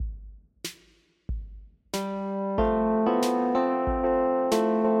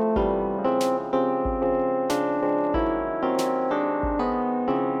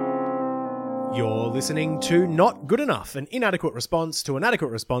listening to Not Good Enough, an inadequate response to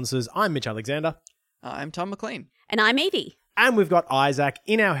inadequate responses. I'm Mitch Alexander. I'm Tom McLean. And I'm Evie. And we've got Isaac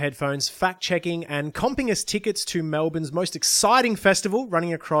in our headphones, fact-checking and comping us tickets to Melbourne's most exciting festival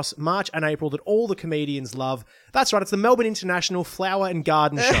running across March and April that all the comedians love. That's right, it's the Melbourne International Flower and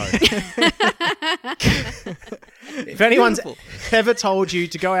Garden Show. If anyone's ever told you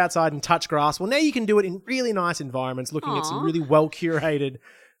to go outside and touch grass, well, now you can do it in really nice environments, looking at some really well-curated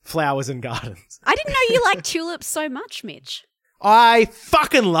flowers and gardens. I didn't know you liked tulips so much, Mitch. I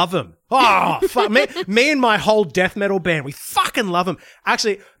fucking love them. Oh, fuck. Me and my whole death metal band, we fucking love them.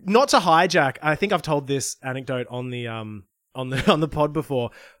 Actually, not to hijack, I think I've told this anecdote on the pod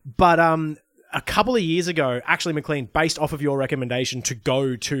before, but a couple of years ago, actually, McLean, based off of your recommendation to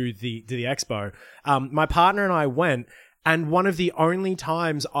go to the expo, my partner and I went, and one of the only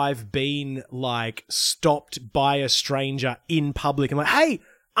times I've been like stopped by a stranger in public and like, hey,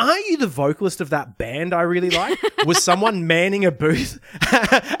 aren't you the vocalist of that band I really like? Was someone manning a booth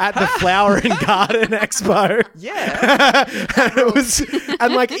at the Flower and Garden Expo? Yeah. It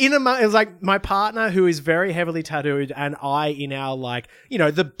was like my partner, who is very heavily tattooed, and I in our like, you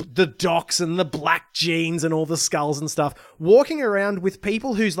know, the docks and the black jeans and all the skulls and stuff, walking around with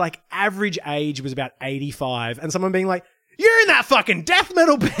people whose like average age was about 85, and someone being like, "You're in that fucking death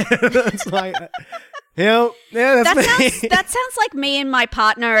metal band." It's like, yeah, that's me. That sounds like me and my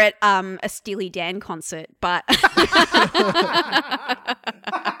partner at a Steely Dan concert, but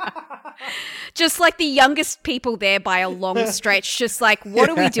just like the youngest people there by a long stretch. Just like, what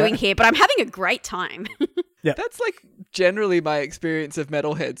are we doing here? But I'm having a great time. Yeah, That's like generally my experience of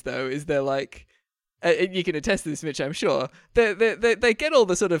metalheads, though, is they're like, you can attest to this, Mitch, I'm sure. They get all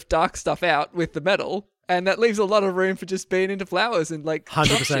the sort of dark stuff out with the metal, and that leaves a lot of room for just being into flowers and like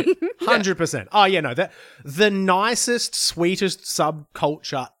 100%. 100%. Oh yeah, no, the nicest, sweetest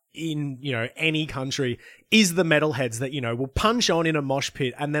subculture in, you know, any country is the metalheads that, you know, will punch on in a mosh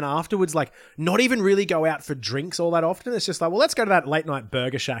pit and then afterwards, like, not even really go out for drinks all that often. It's just like, well, let's go to that late night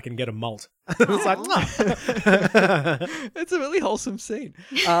burger shack and get a malt. It's like, It's a really wholesome scene.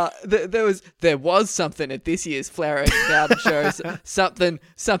 There was something at this year's Flower and Garden Show,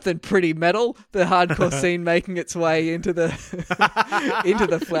 something pretty metal. The hardcore scene making its way into the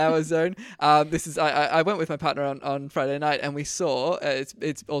flower zone. I went with my partner on Friday night, and we saw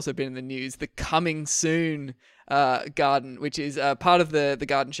it's also been in the news, the Coming Soon garden, which is part of the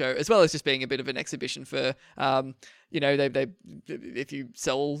garden show, as well as just being a bit of an exhibition for you know, they if you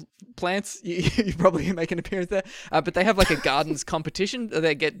sell plants, you probably make an appearance there. But they have like a gardens competition.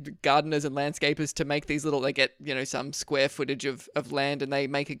 They get gardeners and landscapers to make these little, they get, you know, some square footage of land, and they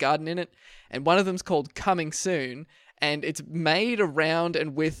make a garden in it. And one of them's called Coming Soon, and it's made around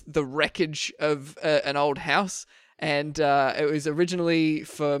and with the wreckage of an old house. And it was originally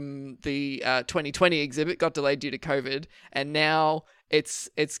from the 2020 exhibit, got delayed due to COVID, and now it's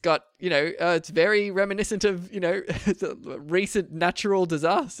got, you know, it's very reminiscent of, you know, recent natural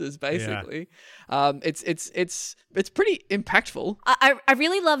disasters, basically. Yeah. It's pretty impactful. I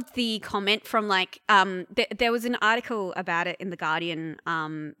really loved the comment from like there was an article about it in The Guardian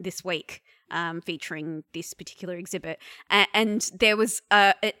this week. Featuring this particular exhibit, and there was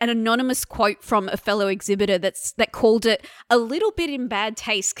an anonymous quote from a fellow exhibitor that called it a little bit in bad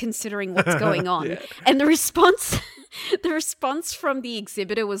taste considering what's going on. Yeah. And the response from the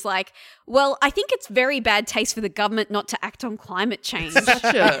exhibitor was like, "Well, I think it's very bad taste for the government not to act on climate change."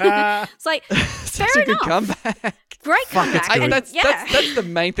 It's like, fair such a good enough. comeback. Great comeback. That's the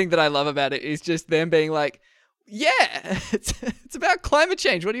main thing that I love about it, is just them being like, yeah, it's about climate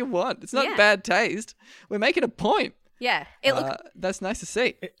change. What do you want? It's not bad taste. We're making a point. Yeah. That's nice to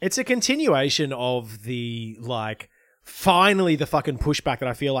see. It's a continuation of the, like, finally the fucking pushback that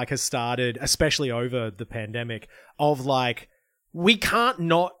I feel like has started, especially over the pandemic, of like, we can't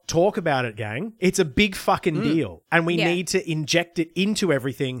not talk about it, gang. It's a big fucking deal. And we need to inject it into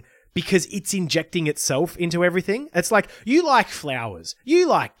everything, because it's injecting itself into everything. It's like, you like flowers, you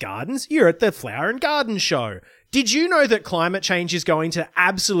like gardens, you're at the Flower and Garden Show. Did you know that climate change is going to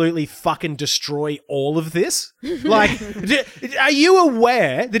absolutely fucking destroy all of this? Like, are you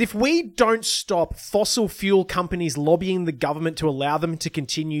aware that if we don't stop fossil fuel companies lobbying the government to allow them to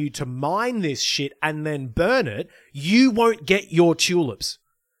continue to mine this shit and then burn it, you won't get your tulips?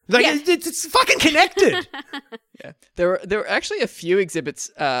 Like, it's fucking connected. Yeah, there were actually a few exhibits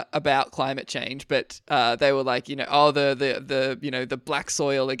about climate change, but they were like, you know, the you know, the black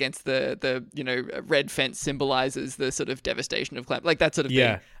soil against the you know, red fence symbolizes the sort of devastation of climate, like that sort of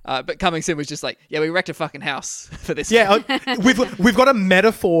thing. But coming soon was just like, yeah, we wrecked a fucking house for this. Yeah, we've got a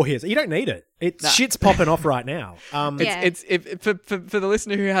metaphor here. You don't need it. Shit's popping off right now. Yeah. It's for the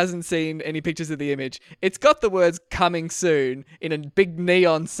listener who hasn't seen any pictures of the image, it's got the words "coming soon" in a big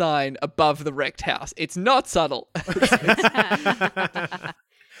neon sign above the wrecked house. It's not subtle.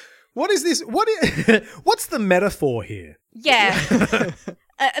 What is this? What's the metaphor here? Yeah.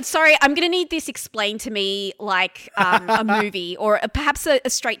 Sorry, I'm going to need this explained to me like a movie or perhaps a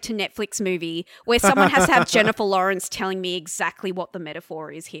straight to Netflix movie where someone has to have Jennifer Lawrence telling me exactly what the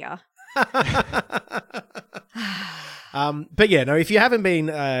metaphor is here. But yeah, no, if you haven't been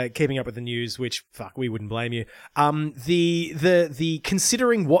keeping up with the news, which fuck, we wouldn't blame you. The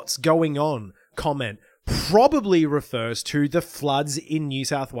considering what's going on comment probably refers to the floods in New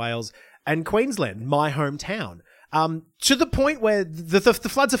South Wales and Queensland, my hometown. To the point where the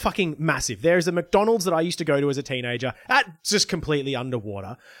floods are fucking massive. There's a McDonald's that I used to go to as a teenager. That's just completely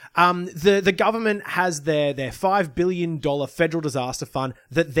underwater. The government has their $5 billion federal disaster fund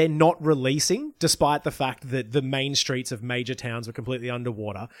that they're not releasing, despite the fact that the main streets of major towns were completely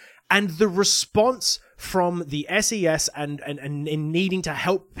underwater. And the response from the SES and in needing to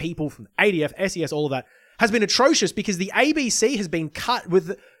help people from ADF, SES, all of that, has been atrocious because the ABC has been cut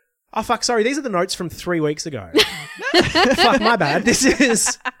with... Oh, fuck, sorry. These are the notes from 3 weeks ago. Fuck, my bad. This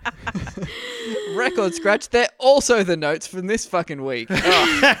is... Record scratch. They're also the notes from this fucking week.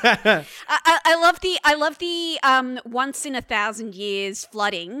 Oh. I love the once in 1,000 years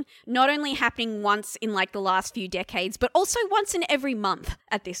flooding, not only happening once in like the last few decades, but also once in every month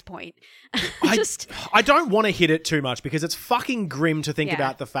at this point. I don't want to hit it too much because it's fucking grim to think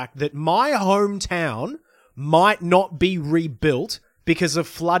about the fact that my hometown might not be rebuilt because of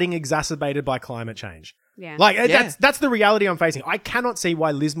flooding exacerbated by climate change. Yeah. That's the reality I'm facing. I cannot see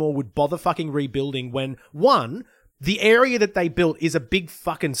why Lismore would bother fucking rebuilding when, one, the area that they built is a big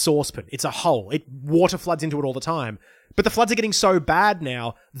fucking saucepan. It's a hole. Water floods into it all the time. But the floods are getting so bad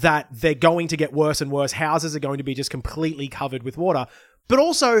now that they're going to get worse and worse. Houses are going to be just completely covered with water. But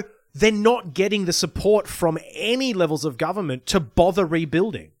also, they're not getting the support from any levels of government to bother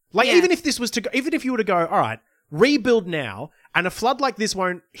rebuilding. Even if you were to go, all right, rebuild now, and a flood like this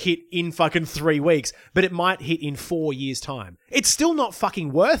won't hit in fucking 3 weeks, but it might hit in 4 years' time. It's still not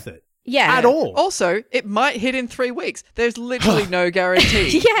fucking worth it. Yeah. At all. Also, it might hit in 3 weeks. There's literally no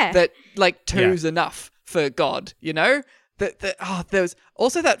guarantee that like two's enough for God, you know? There was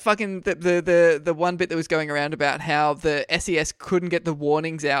also that fucking the one bit that was going around about how the SES couldn't get the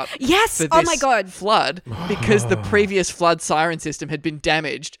warnings out. Yes. For this Oh my God. flood because the previous flood siren system had been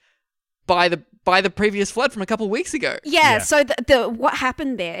damaged by the previous flood from a couple of weeks ago. Yeah. So the what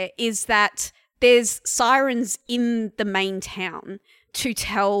happened there is that there's sirens in the main town to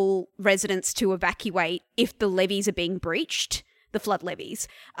tell residents to evacuate if the levees are being breached, the flood levees.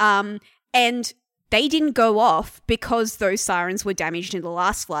 And they didn't go off because those sirens were damaged in the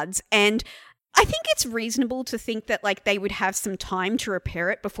last floods. And I think it's reasonable to think that like they would have some time to repair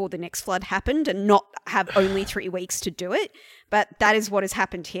it before the next flood happened and not have only 3 weeks to do it. But that is what has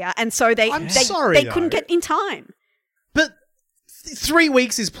happened here. And so they couldn't get in time. But 3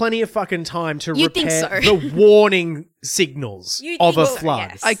 weeks is plenty of fucking time to You'd think repair so. the warning signals of a flood.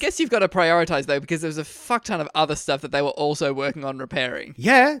 Yes. I guess you've got to prioritize though, because there's a fuck ton of other stuff that they were also working on repairing.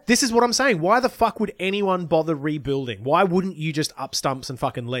 Yeah, this is what I'm saying. Why the fuck would anyone bother rebuilding? Why wouldn't you just up stumps and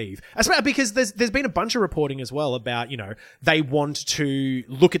fucking leave? Because there's been a bunch of reporting as well about, they want to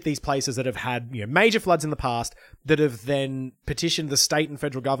look at these places that have had, major floods in the past that have then petitioned the state and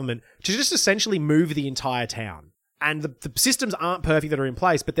federal government to just essentially move the entire town. And the systems aren't perfect that are in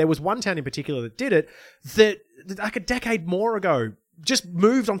place, but there was one town in particular that did it that like a decade more ago just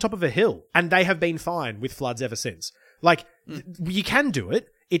moved on top of a hill, and they have been fine with floods ever since. You can do it.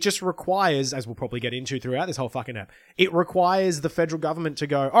 It just requires, as we'll probably get into throughout this whole fucking app, it requires the federal government to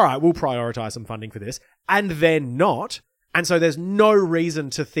go, all right, we'll prioritize some funding for this, and they're not. And so there's no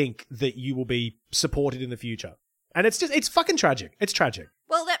reason to think that you will be supported in the future. And it's fucking tragic. It's tragic.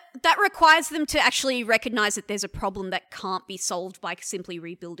 Well, that requires them to actually recognize that there's a problem that can't be solved by simply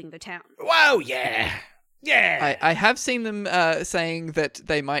rebuilding the town. Whoa, yeah. Yeah. I have seen them saying that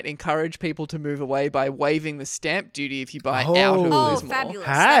they might encourage people to move away by waiving the stamp duty if you buy out of Oh, Lismore. fabulous.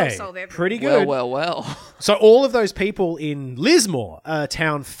 That'll Hey, solve everything. pretty good. Well. So all of those people in Lismore, a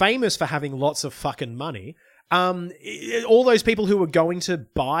town famous for having lots of fucking money, all those people who were going to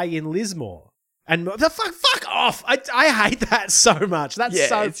buy in Lismore, And the fuck off. I hate that so much. That's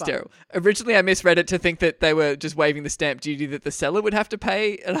so it's fun. terrible. Originally, I misread it to think that they were just waiving the stamp duty that the seller would have to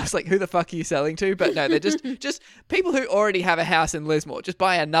pay. And I was like, who the fuck are you selling to? But no, they're just people who already have a house in Lismore. Just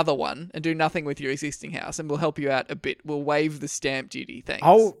buy another one and do nothing with your existing house and we'll help you out a bit. We'll waive the stamp duty. Thanks.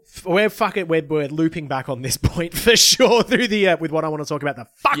 Oh, we're looping back on this point for sure through the with what I want to talk about, the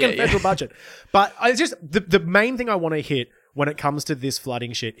fucking federal budget. But I just the main thing I want to hit when it comes to this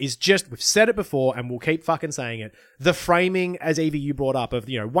flooding shit is just, we've said it before and we'll keep fucking saying it, the framing, as Evie you brought up, of,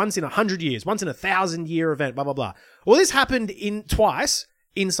 once in 100 years, once in 1,000-year event, blah, blah, blah. Well, this happened twice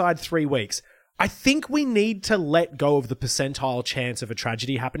inside 3 weeks. I think we need to let go of the percentile chance of a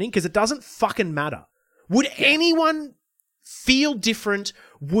tragedy happening, because it doesn't fucking matter. Would anyone feel different?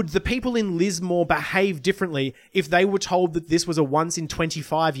 Would the people in Lismore behave differently if they were told that this was a once in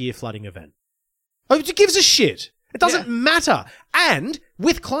 25-year flooding event? Who gives a shit? It doesn't matter. And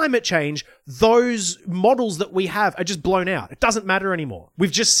with climate change, those models that we have are just blown out. It doesn't matter anymore. We've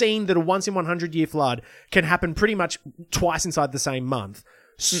just seen that a once in 100-year flood can happen pretty much twice inside the same month.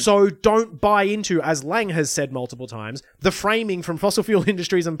 So don't buy into, as Lang has said multiple times, the framing from fossil fuel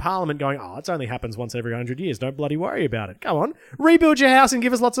industries and Parliament going, it only happens once every 100 years. Don't bloody worry about it. Go on, rebuild your house and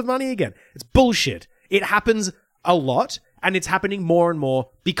give us lots of money again. It's bullshit. It happens a lot, and it's happening more and more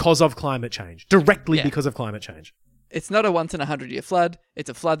because of climate change. Directly because of climate change. It's not a once in 100-year flood. It's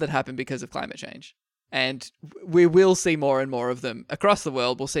a flood that happened because of climate change. And we will see more and more of them across the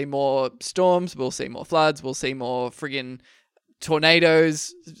world. We'll see more storms. We'll see more floods. We'll see more friggin'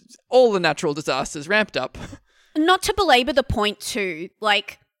 tornadoes. All the natural disasters ramped up. Not to belabor the point too,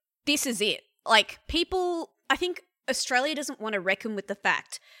 this is it. I think Australia doesn't want to reckon with the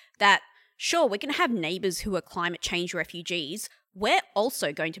fact that, sure, we're going to have neighbours who are climate change refugees. We're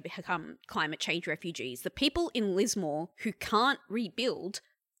also going to become climate change refugees. The people in Lismore who can't rebuild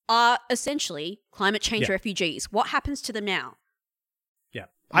are essentially climate change refugees. What happens to them now? Yeah.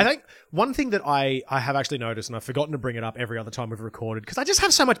 I think one thing that I have actually noticed, and I've forgotten to bring it up every other time we've recorded, because I just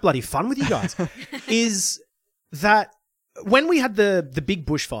have so much bloody fun with you guys, is that when we had the big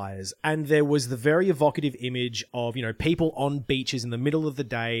bushfires and there was the very evocative image of, people on beaches in the middle of the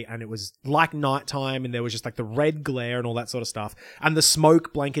day, and it was like nighttime and there was just like the red glare and all that sort of stuff and the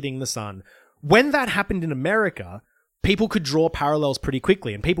smoke blanketing the sun. When that happened in America, people could draw parallels pretty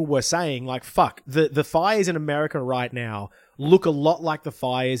quickly, and people were saying fuck, the fires in America right now look a lot like the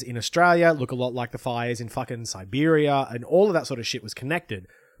fires in Australia, look a lot like the fires in fucking Siberia, and all of that sort of shit was connected.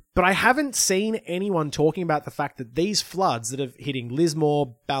 But I haven't seen anyone talking about the fact that these floods that are hitting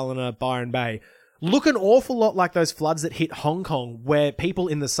Lismore, Ballina, Byron Bay look an awful lot like those floods that hit Hong Kong, where people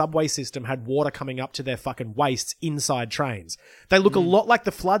in the subway system had water coming up to their fucking waists inside trains. They look a lot like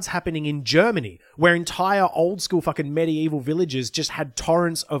the floods happening in Germany, where entire old school fucking medieval villages just had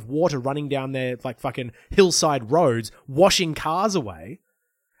torrents of water running down their fucking hillside roads, washing cars away.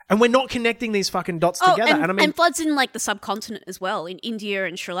 And we're not connecting these fucking dots together. And floods in the subcontinent as well, in India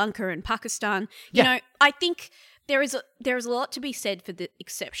and Sri Lanka and Pakistan. You know, I think there is a lot to be said for the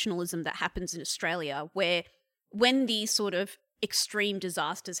exceptionalism that happens in Australia, where when these sort of extreme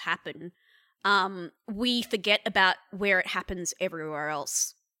disasters happen, we forget about where it happens everywhere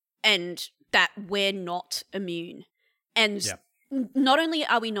else, and that we're not immune. And not only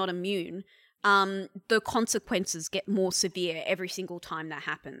are we not immune, the consequences get more severe every single time that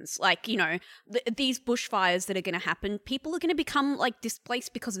happens. These bushfires that are going to happen, people are going to become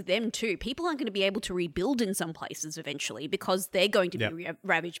displaced because of them too. People aren't going to be able to rebuild in some places eventually because they're going to be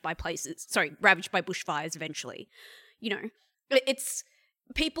ravaged by bushfires eventually. It's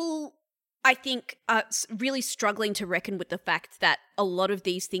people, I think, are really struggling to reckon with the fact that a lot of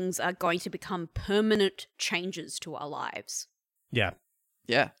these things are going to become permanent changes to our lives. Yeah.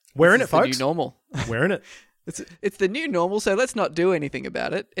 Yeah. We're in it, folks. The new normal. We're in it. It's the new normal, so let's not do anything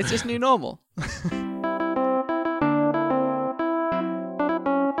about it. It's just new normal.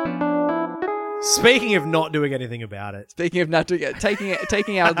 Speaking of not doing anything about it. Speaking of not doing it,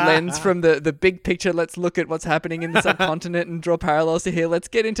 taking our lens from the big picture, let's look at what's happening in the subcontinent and draw parallels to here. Let's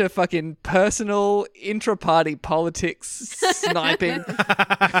get into fucking personal intra-party politics sniping.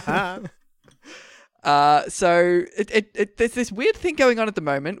 So there's this weird thing going on at the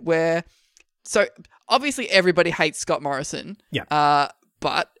moment where, so obviously everybody hates Scott Morrison. Yeah.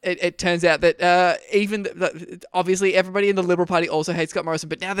 But it turns out that obviously everybody in the Liberal Party also hates Scott Morrison,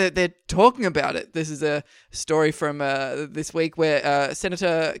 but now they're talking about it. This is a story from this week where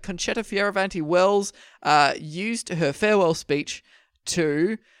Senator Conchetta Fierravanti-Wells used her farewell speech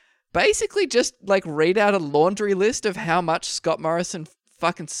to basically just read out a laundry list of how much Scott Morrison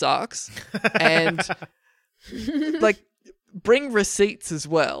fucking sucks and bring receipts as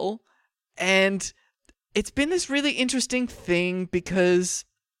well. And it's been this really interesting thing because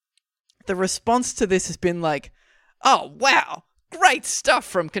the response to this has been like, oh, wow, great stuff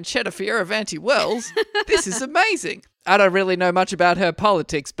from Conchetta Fierravanti-Wells. This is amazing. I don't really know much about her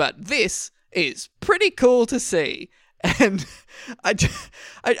politics, but this is pretty cool to see. And I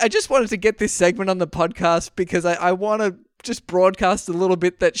just wanted to get this segment on the podcast because I want to just broadcast a little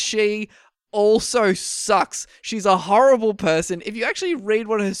bit that she also sucks. She's a horrible person. If you actually read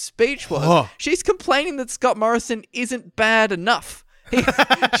what her speech was, she's complaining that Scott Morrison isn't bad enough.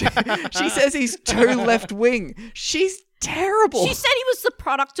 She says he's too left-wing. She's terrible. She said he was the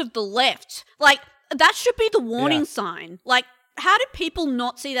product of the left. Like, that should be the warning sign. Like, how did people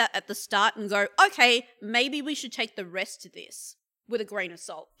not see that at the start and go, okay, maybe we should take the rest of this with a grain of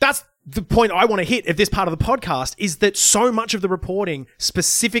salt? That's the point I want to hit of this part of the podcast, is that so much of the reporting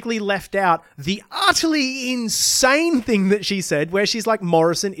specifically left out the utterly insane thing that she said, where she's like,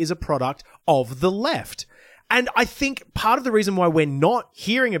 Morrison is a product of the left. And I think part of the reason why we're not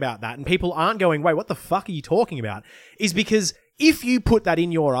hearing about that and people aren't going, wait, what the fuck are you talking about? Is because if you put that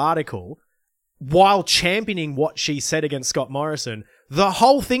in your article while championing what she said against Scott Morrison, the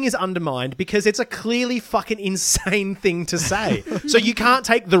whole thing is undermined because it's a clearly fucking insane thing to say. So you can't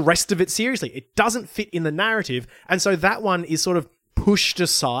take the rest of it seriously. It doesn't fit in the narrative. And so that one is sort of pushed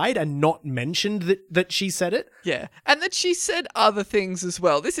aside and not mentioned that she said it. Yeah, and that she said other things as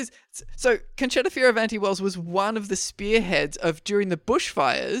well. So Conchetta Fierravanti-Wells was one of the spearheads of during the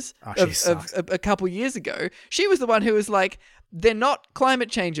bushfires of a couple years ago. She was the one who was like, they're not climate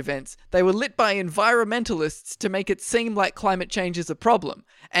change events. They were lit by environmentalists to make it seem like climate change is a problem.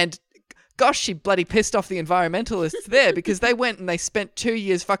 And gosh, she bloody pissed off the environmentalists there because they went and they spent 2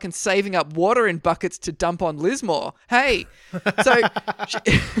 years fucking saving up water in buckets to dump on Lismore. Hey. So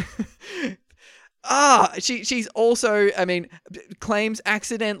she's also, I mean, claims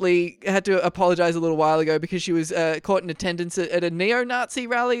accidentally had to apologize a little while ago because she was caught in attendance at a neo-Nazi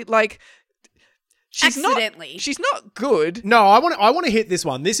rally. Like, she's not good. No, I want to hit this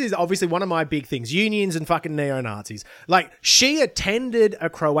one. This is obviously one of my big things. Unions and fucking neo-Nazis. Like, she attended a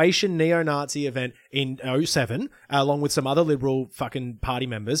Croatian neo-Nazi event in 2007, along with some other Liberal fucking party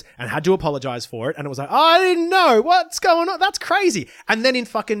members, and had to apologize for it. And it was like, oh, I didn't know. What's going on? That's crazy. And then in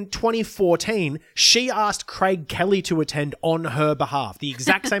fucking 2014, she asked Craig Kelly to attend on her behalf. The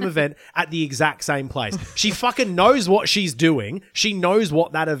exact same event at the exact same place. She fucking knows what she's doing. She knows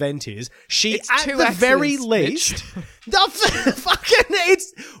what that event is. She, at the very least,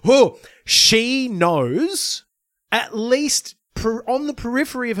 she knows at least on the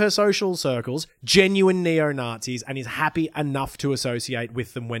periphery of her social circles, genuine neo-Nazis, and is happy enough to associate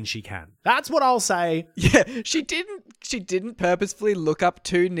with them when she can. That's what I'll say. Yeah, she didn't purposefully look up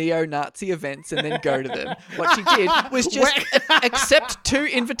 2 neo-Nazi events and then go to them. What she did was just accept 2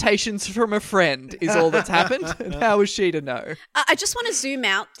 invitations from a friend is all that's happened. And how was she to know? I just want to zoom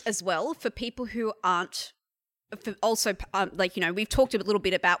out as well for people who aren't also, we've talked a little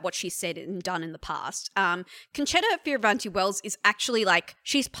bit about what she said and done in the past. Conchetta Fierravanti-Wells is actually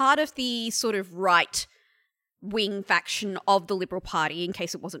she's part of the sort of right-wing faction of the Liberal Party, in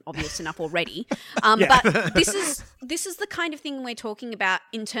case it wasn't obvious enough already. But this is the kind of thing we're talking about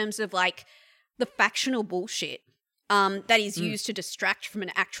in terms of the factional bullshit that is used to distract from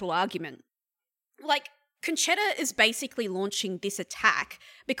an actual argument. Conchetta is basically launching this attack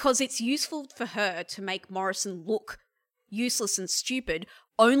because it's useful for her to make Morrison look useless and stupid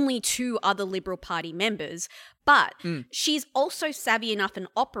only to other Liberal Party members. But she's also savvy enough an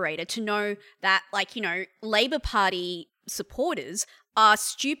operator to know that, Labour Party supporters are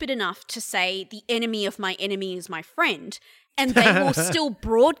stupid enough to say the enemy of my enemy is my friend, and they will still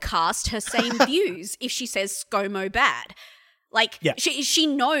broadcast her same views if she says ScoMo bad. She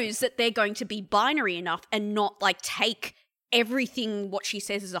knows that they're going to be binary enough and not take everything what she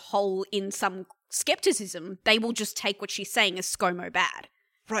says as a whole in some skepticism. They will just take what she's saying as ScoMo bad.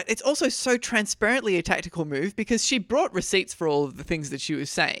 Right. It's also so transparently a tactical move because she brought receipts for all of the things that she was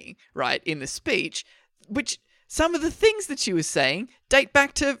saying, right, in the speech, which some of the things that she was saying date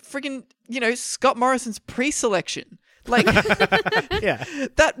back to friggin', Scott Morrison's pre-selection.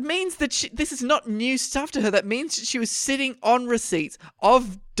 That means that this is not new stuff to her. That means she was sitting on receipts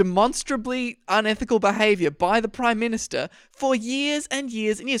of demonstrably unethical behavior by the Prime Minister for years and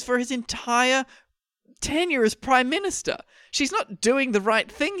years and years, for his entire tenure as Prime Minister. She's not doing the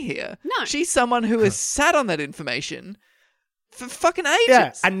right thing here. No. She's someone who has sat on that information for fucking ages.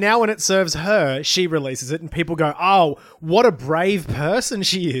 Yeah, and now when it serves her, she releases it, and people go, "Oh, what a brave person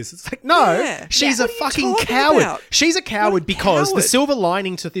she is." It's like, no, Yeah. she's Yeah. a What are you fucking talking coward. about? She's a coward because the coward. silver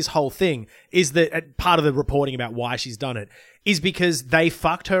lining to this whole thing is that part of the reporting about why she's done it is because they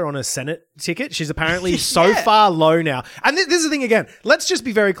fucked her on a Senate ticket. She's apparently so Yeah. far low now. And this is the thing again. Let's just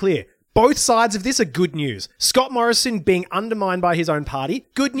be very clear. Both sides of this are good news. Scott Morrison being undermined by his own party,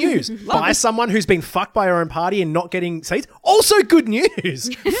 good news. By someone who's been fucked by her own party and not getting seats, also good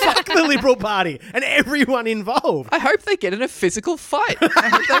news. Fuck the Liberal Party and everyone involved. I hope they get in a physical fight. I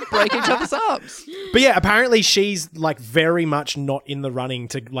hope they break each other's arms. But yeah, apparently she's like very much not in the running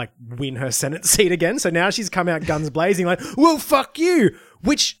to like win her Senate seat again. So now she's come out guns blazing like, well, fuck you.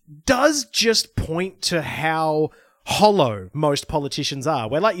 Which does just point to how hollow most politicians are.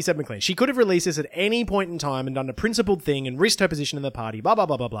 Where, like you said, McLean, she could have released this at any point in time and done a principled thing and risked her position in the party, blah, blah,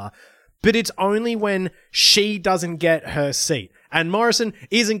 blah, blah, blah. But it's only when she doesn't get her seat and Morrison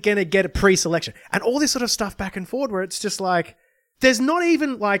isn't going to get a pre-selection and all this sort of stuff back and forward where it's just like, there's not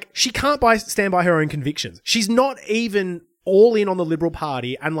even like, she can't stand by her own convictions. She's not even all in on the Liberal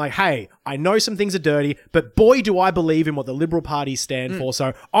Party and like, hey, I know some things are dirty, but boy, do I believe in what the Liberal Party stand for.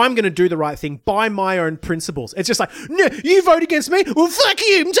 So I'm going to do the right thing by my own principles. It's just like, no, you vote against me? Well, fuck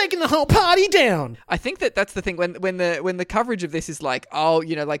you. I'm taking the whole party down. I think that's the thing when the coverage of this is like, oh,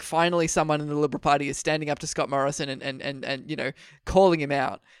 you know, like finally someone in the Liberal Party is standing up to Scott Morrison and you know, calling him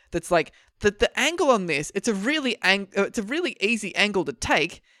out. That's like the angle on this. It's a really easy angle to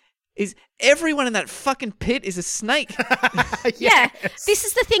take. Is everyone in that fucking pit is a snake? Yeah, this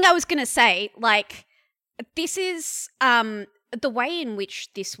is the thing I was going to say. Like, this is the way in which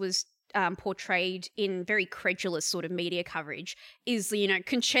this was portrayed in very credulous sort of media coverage is, you know,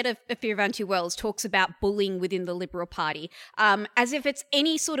 Conchetta Fierravanti-Wells talks about bullying within the Liberal Party as if it's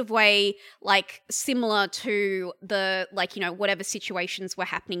any sort of way like similar to the, like, you know, whatever situations were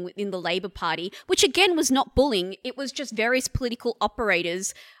happening within the Labor Party, which again was not bullying. It was just various political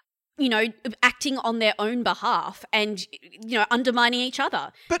operators, you know, acting on their own behalf and, you know, undermining each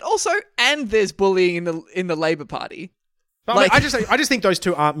other. But also, and there's bullying in the Labor Party. But Like- I just think those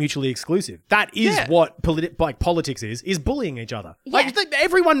two aren't mutually exclusive. That is what politics is bullying each other. Like,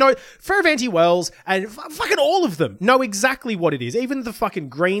 everyone knows, Fierravanti-Wells and fucking all of them know exactly what it is. Even the fucking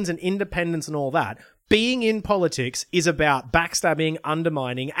Greens and independents and all that. Being in politics is about backstabbing,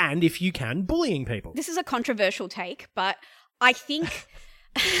 undermining, and, if you can, bullying people. This is a controversial take, but I think...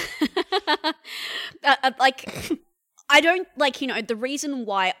 like, I don't, like, you know, the reason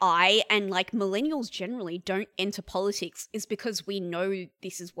why I and like millennials generally don't enter politics is because we know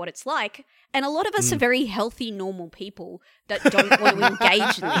this is what it's like, and a lot of us are very healthy, normal people that don't want to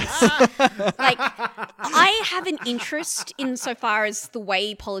engage in this. Like, I have an interest in so far as the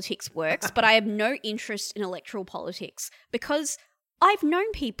way politics works, but I have no interest in electoral politics because I've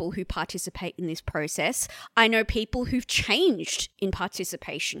known people who participate in this process. I know people who've changed in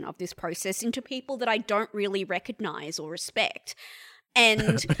participation of this process into people that I don't really recognize or respect.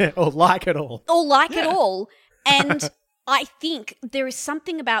 And Or like it all. it all. And I think there is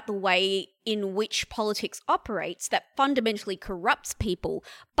something about the way in which politics operates that fundamentally corrupts people.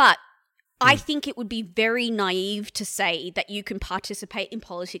 But I think it would be very naive to say that you can participate in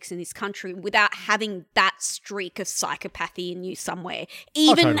politics in this country without having that streak of psychopathy in you somewhere,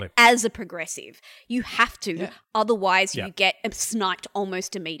 even totally. as a progressive. You have to, otherwise Yeah. you get sniped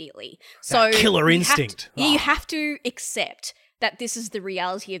almost immediately. So killer you have to- instinct. you have to accept that this is the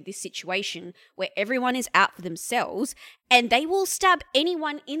reality of this situation where everyone is out for themselves and they will stab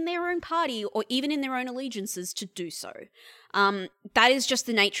anyone in their own party or even in their own allegiances to do so. That is just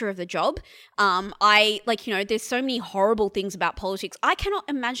the nature of the job. There's so many horrible things about politics. I cannot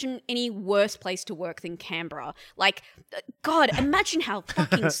imagine any worse place to work than Canberra. Like, God, imagine how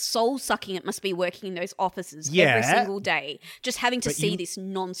fucking soul-sucking it must be working in those offices every single day, just having to see this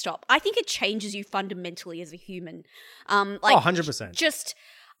nonstop. I think it changes you fundamentally as a human. 100%.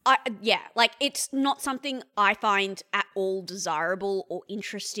 It's not something I find at all desirable or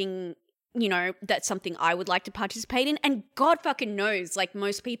interesting. You know, that's something I would like to participate in. And God fucking knows, like,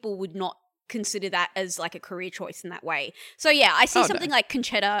 most people would not consider that as, like, a career choice in that way. So, yeah, I see something like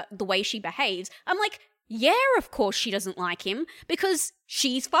Conchetta, the way she behaves. I'm like, yeah, of course she doesn't like him because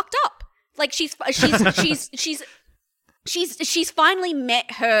she's fucked up. Like, she's finally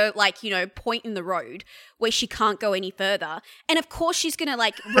met her, like, you know, point in the road where she can't go any further. And of course she's going to,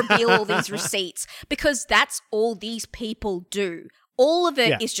 like, reveal all these receipts because that's all these people do. All of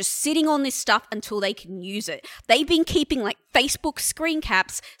it is just sitting on this stuff until they can use it. They've been keeping, like, Facebook screen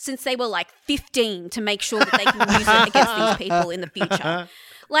caps since they were, like, 15 to make sure that they can use it against these people in the future.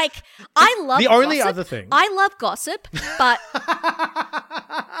 Like, I love The only gossip. other thing. I love gossip,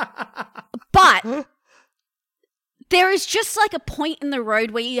 but there is just like a point in the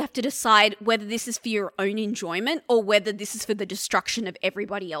road where you have to decide whether this is for your own enjoyment or whether this is for the destruction of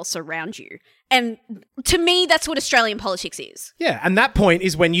everybody else around you. And to me, that's what Australian politics is. Yeah, and that point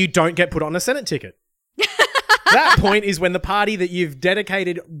is when you don't get put on a Senate ticket. That point is when the party that you've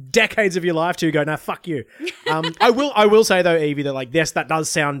dedicated decades of your life to go, nah, fuck you. I will say though, Evie, that like, yes, that does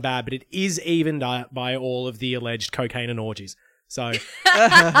sound bad, but it is evened out by all of the alleged cocaine and orgies. So,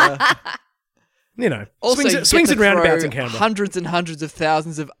 you know, Also, swings and roundabouts in Canberra. Hundreds and hundreds of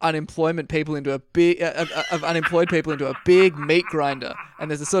thousands of unemployed people into a big meat grinder, and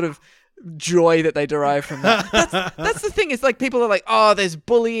there's a sort of joy that they derive from that. That's the thing. Is like people are like, oh, there's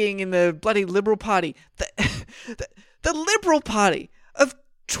bullying in the bloody Liberal Party. The Liberal Party of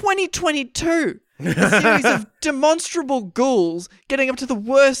 2022. A series of demonstrable ghouls getting up to the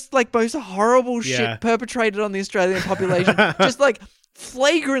worst, like most horrible shit perpetrated on the Australian population, just like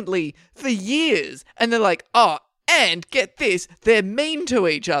flagrantly for years. And they're like, oh, and get this, they're mean to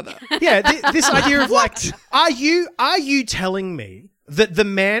each other. Yeah, this idea of like, are you telling me that the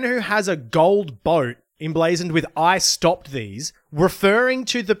man who has a gold boat emblazoned with "I stopped these," referring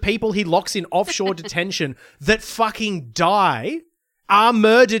to the people he locks in offshore detention that fucking die, are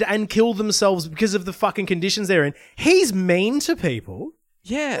murdered and kill themselves because of the fucking conditions they're in, he's mean to people?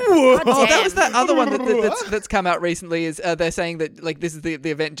 Yeah. God Oh, that damn. was that other one that's come out recently. Is they're saying that like this is the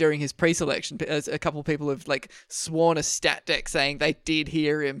event during his pre-selection. A couple of people have like sworn a stat deck saying they did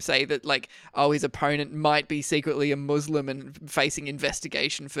hear him say that like, oh, his opponent might be secretly a Muslim and facing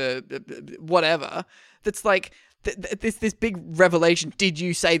investigation for whatever. That's like this big revelation. Did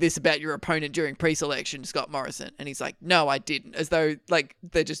you say this about your opponent during pre-selection, Scott Morrison? And he's like, no, I didn't. As though like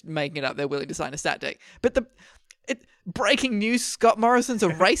they're just making it up. They're willing to sign a stat deck. But breaking news, Scott Morrison's a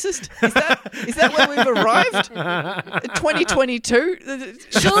racist? Is that where we've arrived? 2022?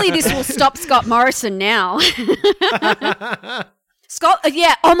 Surely this will stop Scott Morrison now. Scott,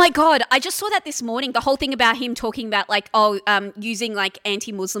 yeah. Oh my God. I just saw that this morning. The whole thing about him talking about like, using like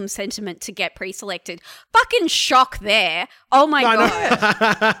anti-Muslim sentiment to get pre-selected. Fucking shock there. Oh my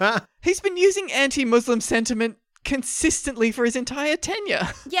God. He's been using anti-Muslim sentiment consistently for his entire tenure.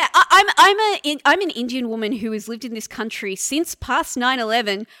 Yeah, I'm an Indian woman who has lived in this country since past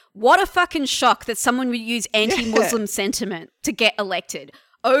 9/11. What a fucking shock that someone would use anti-Muslim sentiment to get elected.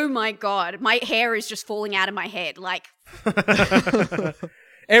 Oh my God, my hair is just falling out of my head. Like,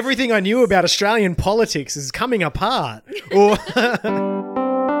 Everything I knew about Australian politics is coming apart. Or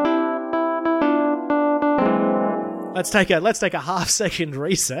Let's take a half-second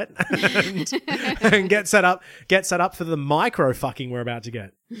reset and get set up for the micro fucking we're about to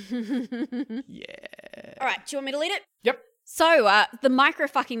get. Yeah. all right, do you want me to lead it? Yep. So, the micro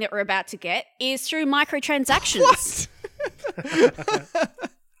fucking that we're about to get is through microtransactions. What?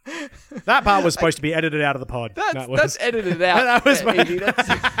 That part was supposed to be edited out of the pod. That's edited out. That was my- Edie. That's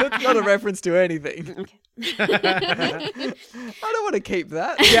not a reference to anything. Okay. I don't want to keep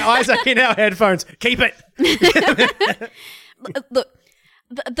that. Yeah, Isaac in our headphones. Keep it. Look,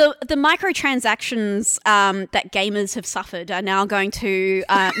 the microtransactions that gamers have suffered are now going to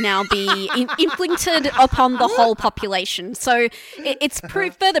now be inflicted upon the whole population. So it's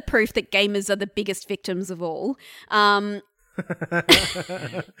further proof that gamers are the biggest victims of all.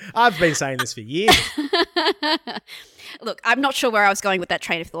 I've been saying this for years. Look, I'm not sure where I was going with that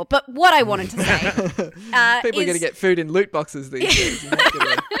train of thought, but what I wanted to say People are going to get food in loot boxes these days. You're not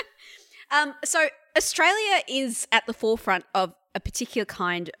gonna- So Australia is at the forefront of a particular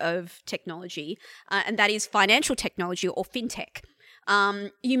kind of technology, and that is financial technology or fintech.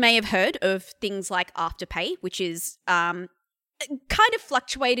 You may have heard of things like Afterpay, which is kind of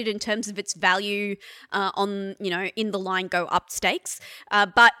fluctuated in terms of its value on, in the line go up stakes,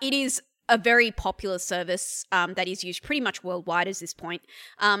 but it is a very popular service that is used pretty much worldwide at this point.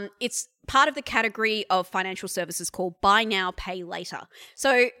 It's part of the category of financial services called buy now, pay later.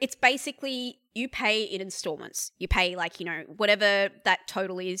 So it's basically you pay in installments. You pay whatever that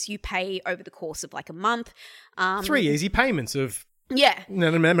total is, you pay over the course of like a month. 3 easy payments of Yeah.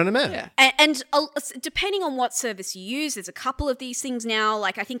 Yeah. And depending on what service you use, there's a couple of these things now.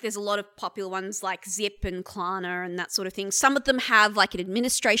 Like, I think there's a lot of popular ones like Zip and Klarna and that sort of thing. Some of them have like an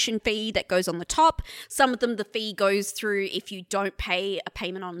administration fee that goes on the top. Some of them, the fee goes through if you don't pay a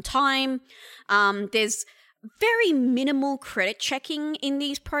payment on time. There's very minimal credit checking in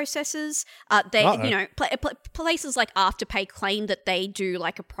these processes. Places like Afterpay claim that they do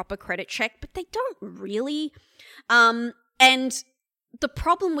like a proper credit check, but they don't really. And the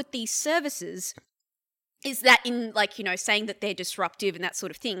problem with these services is that in like, saying that they're disruptive and that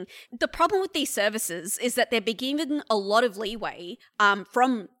sort of thing. The problem with these services is that they're being given a lot of leeway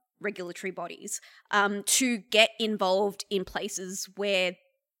from regulatory bodies to get involved in places where,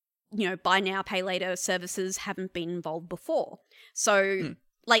 buy now, pay later services haven't been involved before. So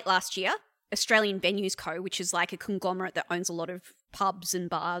late last year, Australian Venues Co., which is like a conglomerate that owns a lot of pubs and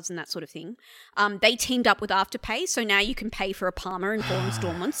bars and that sort of thing, they teamed up with Afterpay, so now you can pay for a Palmer in 4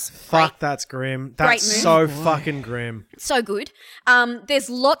 installments. Fuck, that's grim. That's Great so fucking grim. So good. There's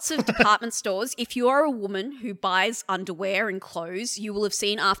lots of department stores. If you are a woman who buys underwear and clothes, you will have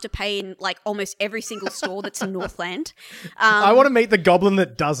seen Afterpay in like almost every single store that's in Northland. I want to meet the goblin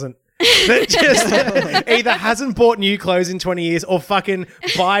that doesn't. That just either hasn't bought new clothes in 20 years or fucking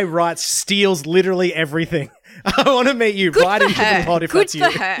by rights steals literally everything. I want to meet you right into the pot if Good that's for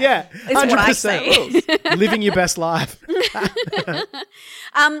you. her, Yeah, is what I say. Living your best life.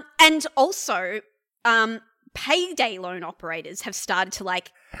 And also, payday loan operators have started to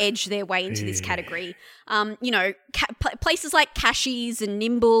like edge their way into this category. Places like Cashies and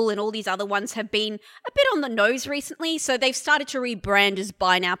Nimble and all these other ones have been a bit on the nose recently, so they've started to rebrand as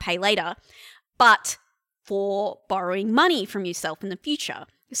buy now, pay later, but for borrowing money from yourself in the future.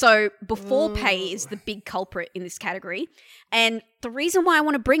 So Before Pay is the big culprit in this category. And the reason why I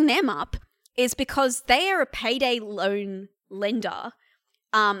want to bring them up is because they are a payday loan lender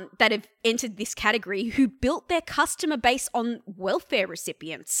that have entered this category who built their customer base on welfare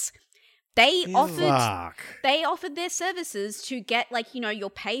recipients. They offered their services to get your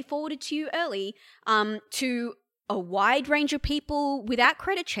pay forwarded to you early to a wide range of people without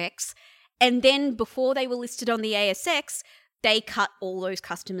credit checks. And then before they were listed on the ASX, they cut all those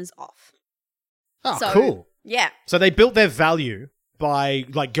customers off. Oh, cool. Yeah. So they built their value by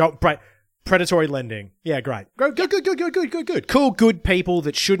predatory lending. Yeah, great. Good. Cool, good people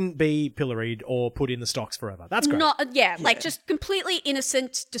that shouldn't be pilloried or put in the stocks forever. That's great. Just completely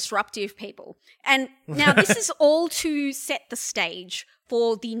innocent, disruptive people. And now this is all to set the stage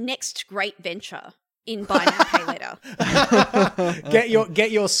for the next great venture in buy now, pay later.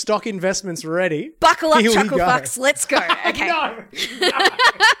 Get your stock investments ready. Buckle up, Here we chuckle go. fucks. Let's go. Okay. No.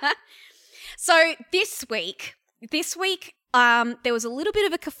 So this week, there was a little bit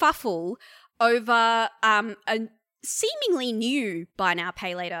of a kerfuffle over a seemingly new buy now,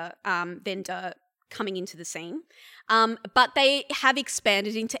 pay later vendor coming into the scene. But they have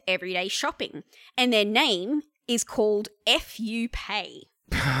expanded into everyday shopping, and their name is called FU Pay.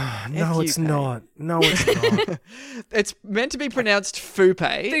 No, it's not. It's meant to be pronounced Fupe,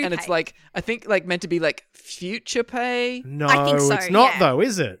 and it's like I think like meant to be like future pay. No, I think so, it's not yeah. though,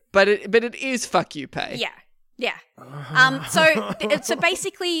 is it? But it is fuck you pay. Yeah. So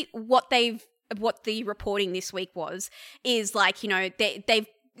basically what the reporting this week is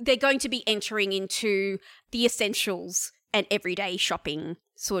they're going to be entering into the essentials and everyday shopping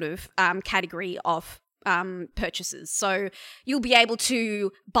sort of category of purchases. So you'll be able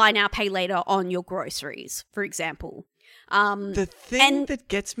to buy now, pay later on your groceries, for example. The thing that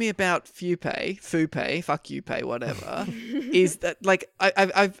gets me about Fupe, fuck you pay, whatever, is that like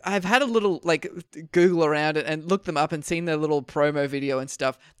I've had a little like Google around it and looked them up and seen their little promo video and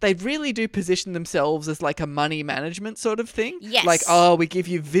stuff. They really do position themselves as like a money management sort of thing. Yes. Like, we give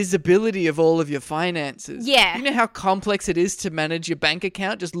you visibility of all of your finances. Yeah. You know how complex it is to manage your bank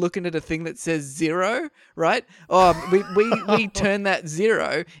account just looking at a thing that says zero, right? We turn that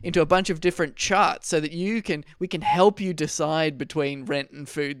zero into a bunch of different charts so that we can help you decide between rent and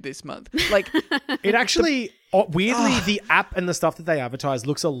food this month. Like, it actually weirdly the app and the stuff that they advertise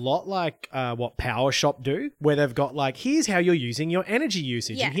looks a lot like what PowerShop do, where they've got like, here's how you're using your energy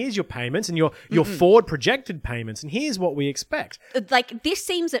usage, and here's your payments and your forward projected payments, and here's what we expect. Like, this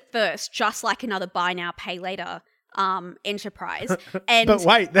seems at first just like another buy now, pay later enterprise. And But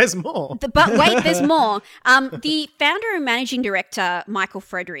wait, there's more. There's more. The founder and managing director, Michael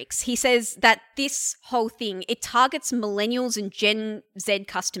Fredericks, he says that this whole thing, it targets millennials and Gen Z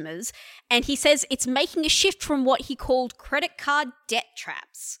customers, and he says it's making a shift from what he called credit card debt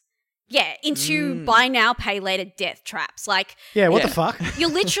traps. Yeah, into buy now, pay later debt traps. Like, What the fuck? you're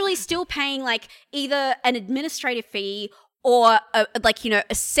literally still paying like either an administrative fee or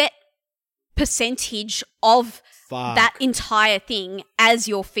a set percentage of that entire thing as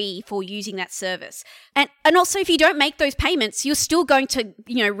your fee for using that service. And also, if you don't make those payments, you're still going to,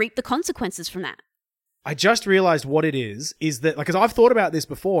 reap the consequences from that. I just realized what it is that, like, because I've thought about this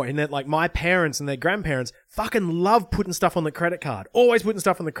before, in that, like, my parents and their grandparents fucking love putting stuff on the credit card. Always putting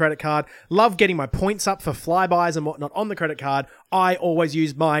stuff on the credit card. Love getting my points up for flybys and whatnot on the credit card. I always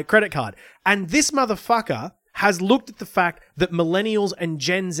use my credit card. And this motherfucker has looked at the fact that millennials and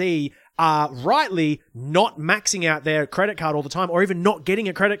Gen Z are rightly not maxing out their credit card all the time or even not getting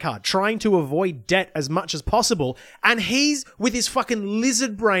a credit card, trying to avoid debt as much as possible. And he's, with his fucking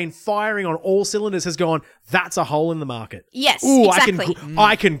lizard brain firing on all cylinders, has gone, that's a hole in the market. Yes, Ooh, exactly.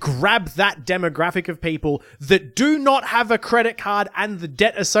 I can grab that demographic of people that do not have a credit card and the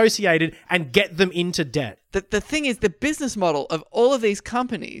debt associated and get them into debt. The thing is, the business model of all of these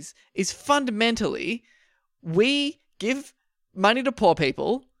companies is fundamentally, we give money to poor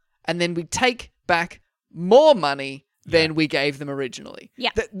people and then we take back more money than we gave them originally. Yeah.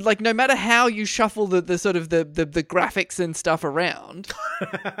 Like, no matter how you shuffle the sort of the graphics and stuff around,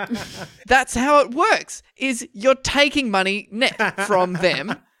 that's how it works, is you're taking money net from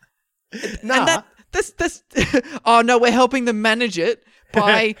them. Nah. And this oh no, we're helping them manage it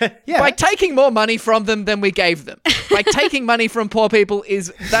by taking more money from them than we gave them. By taking money from poor people,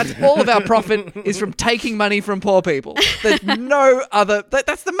 that's all of our profit is from taking money from poor people. There's no other,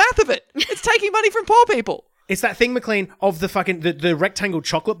 that's the math of it. It's taking money from poor people. It's that thing, McLean, of the fucking the rectangle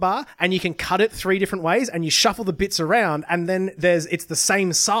chocolate bar, and you can cut it 3 different ways, and you shuffle the bits around, and then it's the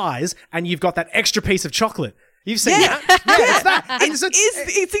same size, and you've got that extra piece of chocolate. You've seen that? Yeah, it's that.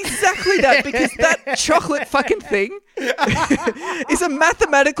 It's exactly that, because that chocolate fucking thing is a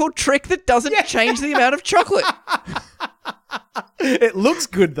mathematical trick that doesn't change the amount of chocolate. It looks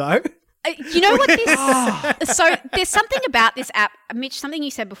good, though. You know what this... So there's something about this app, Mitch, something you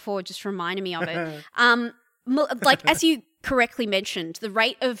said before just reminded me of it. Like, as you correctly mentioned, the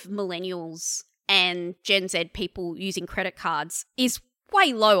rate of millennials and Gen Z people using credit cards is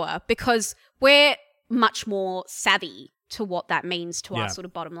way lower because we're much more savvy to what that means to our sort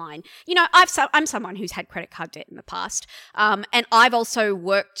of bottom line. You know, I'm someone who's had credit card debt in the past, and I've also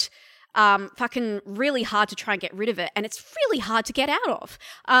worked fucking really hard to try and get rid of it, and it's really hard to get out of.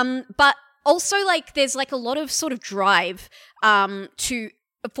 But also, like, there's like a lot of sort of drive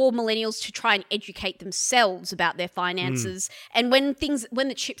for millennials to try and educate themselves about their finances. And when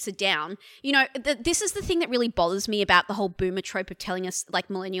the chips are down, you know, this is the thing that really bothers me about the whole boomer trope of telling us, like,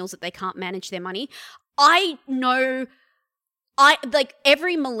 millennials, that they can't manage their money.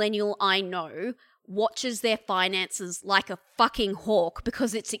 Every millennial I know watches their finances like a fucking hawk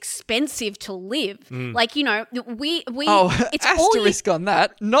because it's expensive to live. Like, you know, it's asterisk on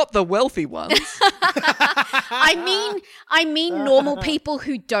that, not the wealthy ones. I mean normal people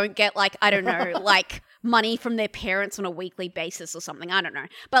who don't get, like, I don't know, like money from their parents on a weekly basis or something. I don't know.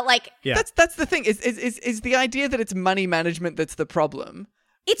 But like, that's the thing is the idea that it's money management that's the problem.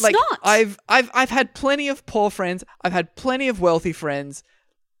 It's like, not. I've had plenty of poor friends. I've had plenty of wealthy friends.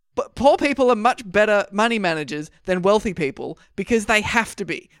 But poor people are much better money managers than wealthy people because they have to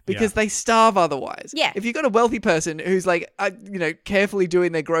be, because they starve otherwise. Yeah. If you've got a wealthy person who's like, carefully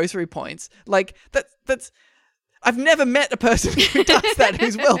doing their grocery points, like that's, I've never met a person who does that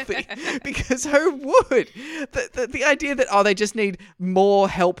who's wealthy, because who would? The idea that, they just need more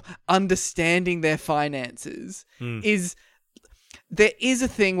help understanding their finances is... There is a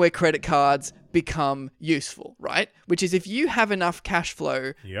thing where credit cards become useful, right? Which is if you have enough cash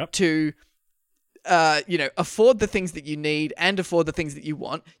flow to, afford the things that you need and afford the things that you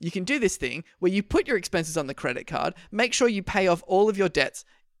want, you can do this thing where you put your expenses on the credit card, make sure you pay off all of your debts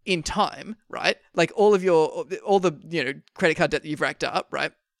in time, right? Like all the credit card debt that you've racked up,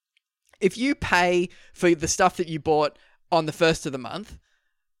 right? If you pay for the stuff that you bought on the first of the month,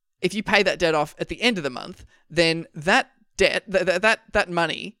 if you pay that debt off at the end of the month, then that debt, that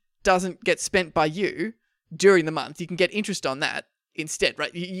money doesn't get spent by you during the month. You can get interest on that instead,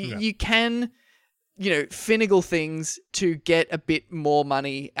 right? You can, finagle things to get a bit more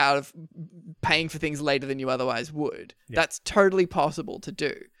money out of paying for things later than you otherwise would. Yeah. That's totally possible to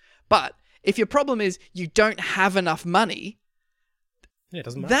do. But if your problem is you don't have enough money, it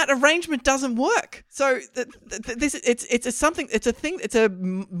doesn't matter. That arrangement doesn't work. So it's a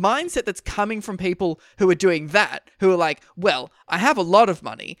mindset that's coming from people who are doing that, who are like, well, I have a lot of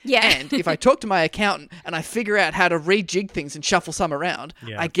money, and if I talk to my accountant and I figure out how to rejig things and shuffle some around,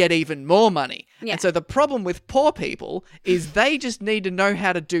 I get even more money. Yeah. And so the problem with poor people is they just need to know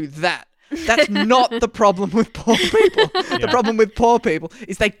how to do that. That's not the problem with poor people. The problem with poor people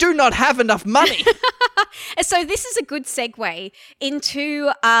is they do not have enough money. So this is a good segue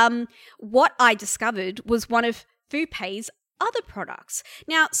into what I discovered was one of FooPay's other products.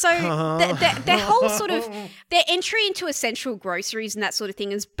 Now, so their whole sort of, their entry into essential groceries and that sort of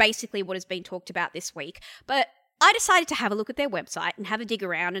thing is basically what has been talked about this week. But I decided to have a look at their website and have a dig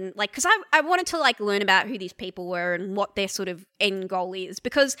around and because I wanted to learn about who these people were and what their sort of end goal is,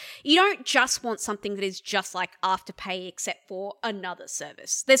 because you don't just want something that is just like Afterpay except for another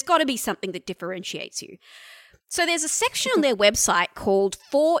service. There's got to be something that differentiates you. So there's a section on their website called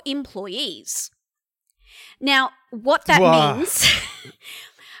For Employees. Now, what that means,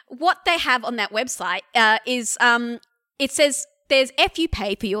 what they have on that website is it says, there's FU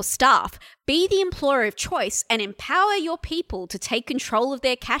pay for your staff. Be the employer of choice and empower your people to take control of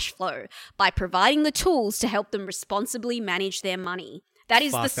their cash flow by providing the tools to help them responsibly manage their money. That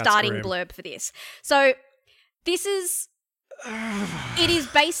is the starting blurb for this. So this is, it is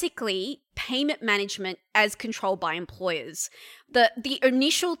basically payment management as controlled by employers. The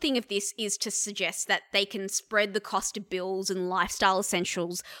initial thing of this is to suggest that they can spread the cost of bills and lifestyle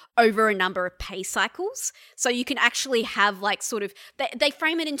essentials over a number of pay cycles. So you can actually have like sort of, they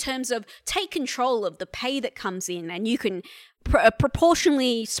frame it in terms of take control of the pay that comes in and you can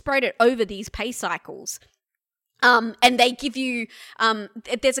proportionally spread it over these pay cycles. And they give you,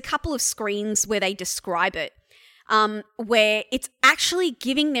 there's a couple of screens where they describe it, where it's actually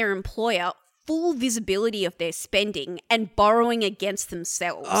giving their employer full visibility of their spending and borrowing against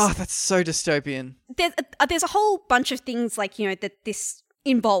themselves. Oh, that's so dystopian. There's a whole bunch of things like, you know, that this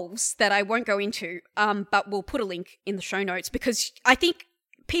involves that I won't go into, but we'll put a link in the show notes because I think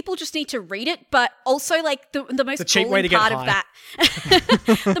people just need to read it, but also like the most galling part of that,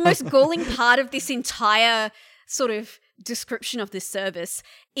 the most galling part of this entire sort of description of this service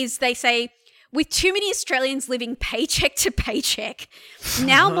is they say, with too many Australians living paycheck to paycheck,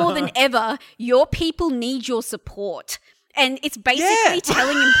 now more than ever, your people need your support. And it's basically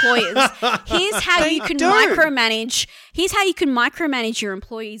telling employers, here's how you can micromanage. Here's how you can micromanage your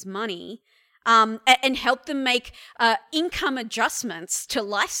employees' money, and help them make income adjustments to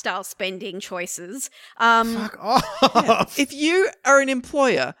lifestyle spending choices. Fuck off. If you are an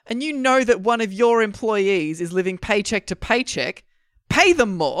employer and you know that one of your employees is living paycheck to paycheck, pay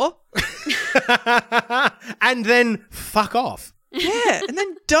them more. And then fuck off. Yeah, and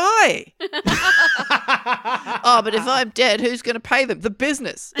then die. Oh, but if I'm dead, who's going to pay them? The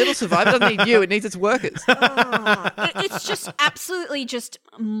business. It'll survive. It doesn't need you. It needs its workers. It's just absolutely just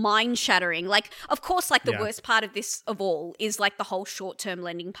mind-shattering. Like, of course, like the worst part of this of all is like the whole short-term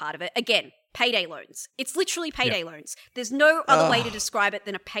lending part of it. Again, payday loans. It's literally payday loans. There's no other way to describe it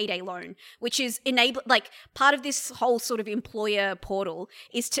than a payday loan, which is part of this whole sort of employer portal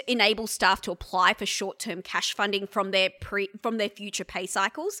is to enable staff to apply for short-term cash funding from their future pay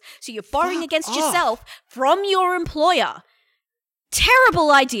cycles. So you're borrowing against yourself from your employer.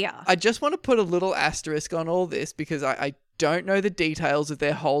 Terrible idea. I just want to put a little asterisk on all this because I don't know the details of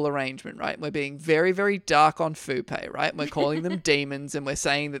their whole arrangement, right? We're being very, very dark on FUPE, right? We're calling them demons and we're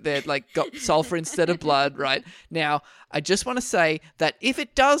saying that they're like got sulfur instead of blood, right? Now, I just want to say that if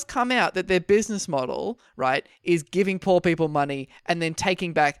it does come out that their business model, right, is giving poor people money and then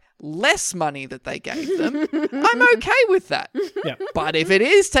taking back less money that they gave them, I'm okay with that. Yeah. But if it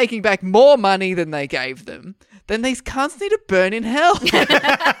is taking back more money than they gave them, then these cunts need to burn in hell.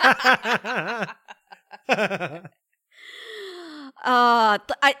 I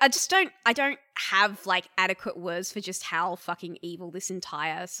don't have like adequate words for just how fucking evil this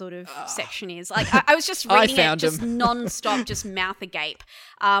entire sort of section is. Like I was just reading it just non-stop, just mouth agape.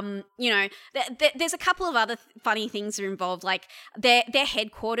 You know, there's a couple of other funny things that are involved. Like their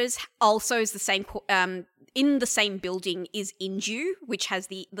headquarters also is the same, in the same building is Inju, which has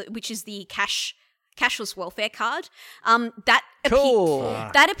which is the cashless welfare card. That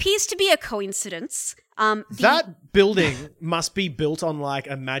appears to be a coincidence. That building must be built on like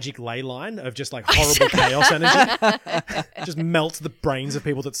a magic ley line of just like horrible chaos energy. Just melts the brains of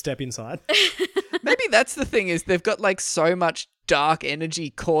people that step inside. Maybe that's the thing is they've got like so much dark energy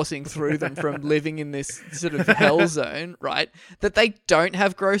coursing through them from living in this sort of hell zone, right? That they don't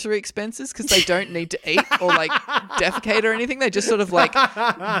have grocery expenses because they don't need to eat or like defecate or anything. They're just sort of like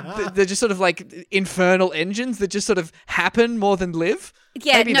infernal engines that just sort of happen more than live.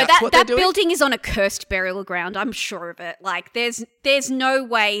 Yeah, Maybe no, that's that building is on a cursed burial ground. I'm sure of it. Like, there's no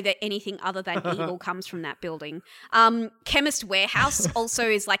way that anything other than evil comes from that building. Chemist Warehouse also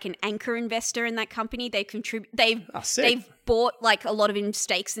is like an anchor investor in that company. They've bought like a lot of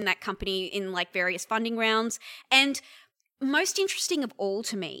stakes in that company in like various funding rounds. And most interesting of all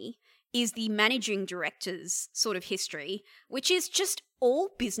to me is the managing director's sort of history, which is just all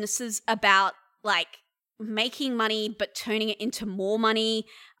businesses about like making money but turning it into more money,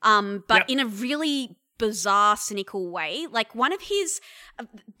 in a really bizarre, cynical way. Like one of his,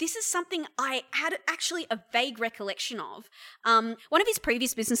 this is something I had actually a vague recollection of. One of his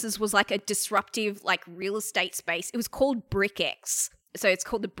previous businesses was like a disruptive like real estate space. It was called BrickX. So it's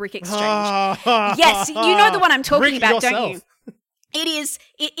called the Brick Exchange. Yes, you know the one I'm talking about, don't you? It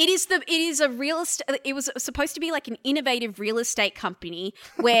is a real estate. It was supposed to be like an innovative real estate company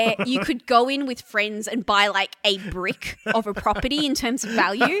where you could go in with friends and buy like a brick of a property in terms of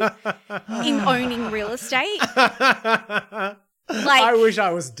value in owning real estate. I wish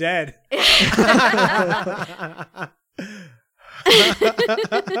I was dead.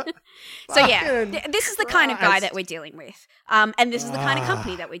 So yeah, this is the kind of guy that we're dealing with, and this is the kind of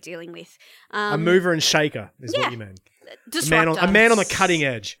company that we're dealing with. A mover and shaker is what you mean. Disruptor. A man on the cutting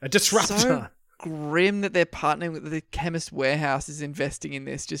edge. A disruptor. So grim that they're partnering with the Chemist Warehouse is investing in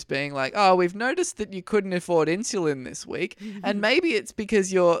this, just being like, oh, we've noticed that you couldn't afford insulin this week, and maybe it's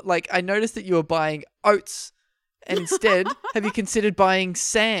because you're like, I noticed that you were buying oats. And instead, have you considered buying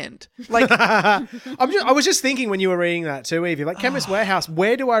sand? Like, I was just thinking when you were reading that too, Evie, like Chemist Warehouse,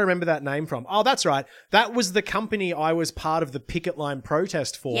 where do I remember that name from? Oh, that's right. That was the company I was part of the picket line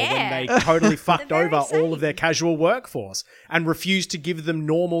protest for when they totally fucked over all of their casual workforce and refused to give them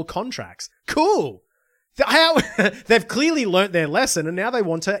normal contracts. Cool. They've clearly learnt their lesson and now they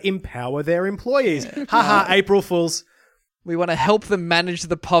want to empower their employees. Haha, April Fools. we want to help them manage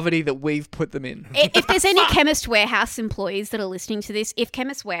the poverty that we've put them in. If there's any Chemist Warehouse employees that are listening to this, if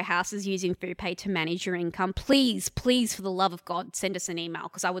Chemist Warehouse is using FoodPay to manage your income, please, for the love of God, send us an email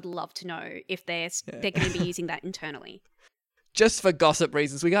because I would love to know if they're going to be using that internally. Just for gossip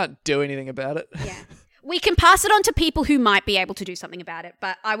reasons. We can't do anything about it. Yeah. We can pass it on to people who might be able to do something about it,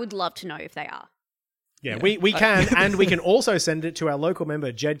 but I would love to know if they are. Yeah, we can, and we can also send it to our local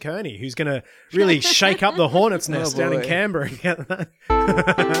member, Jed Kearney, who's going to really shake up the hornet's nest down in Canberra and get that.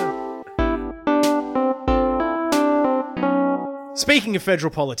 Speaking of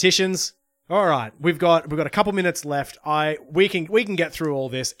federal politicians, all right, we've got a couple minutes left. We can get through all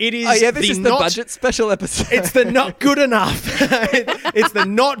this. It is this is the budget special episode. It's the not good enough. It's the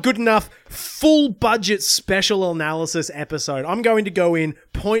not good enough full budget special analysis episode. I'm going to go in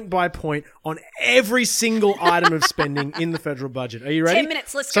point by point on every single item of spending in the federal budget. Are you ready? 10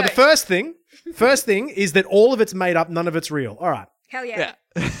 minutes, let's go. So the first thing is that all of it's made up, none of it's real. All right. Hell yeah.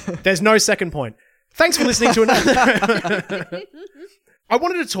 There's no second point. Thanks for listening to another. I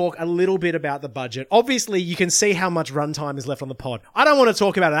wanted to talk a little bit about the budget. Obviously, you can see how much runtime is left on the pod. I don't want to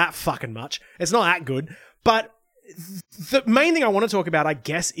talk about it that fucking much. It's not that good. But the main thing I want to talk about, I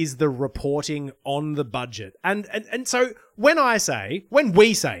guess, is the reporting on the budget. And so when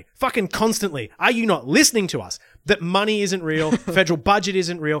we say, fucking constantly, are you not listening to us? That money isn't real, federal budget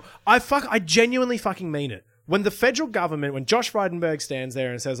isn't real. I genuinely fucking mean it. When the federal government, when Josh Frydenberg stands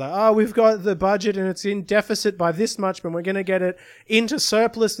there and says, we've got the budget and it's in deficit by this much, but we're going to get it into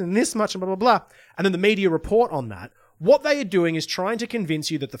surplus and this much and blah, blah, blah. And then the media report on that. What they are doing is trying to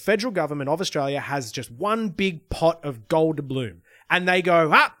convince you that the federal government of Australia has just one big pot of gold to bloom. And they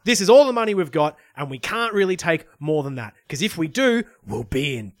go, this is all the money we've got and we can't really take more than that. Because if we do, we'll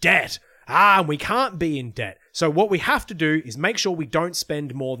be in debt. And we can't be in debt. So what we have to do is make sure we don't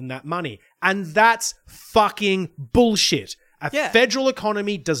spend more than that money. And that's fucking bullshit. A federal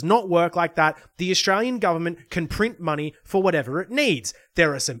economy does not work like that. The Australian government can print money for whatever it needs.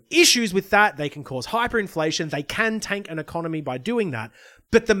 There are some issues with that. They can cause hyperinflation. They can tank an economy by doing that.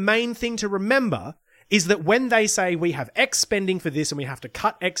 But the main thing to remember is that when they say we have X spending for this and we have to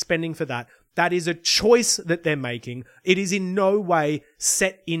cut X spending for that, that is a choice that they're making. It is in no way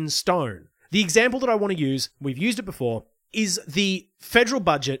set in stone. The example that I want to use, we've used it before, is the federal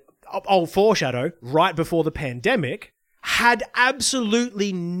budget, I'll foreshadow, right before the pandemic, had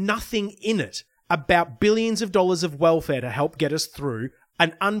absolutely nothing in it about billions of dollars of welfare to help get us through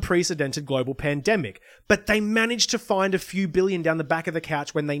an unprecedented global pandemic. But they managed to find a few billion down the back of the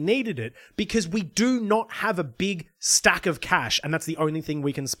couch when they needed it because we do not have a big stack of cash and that's the only thing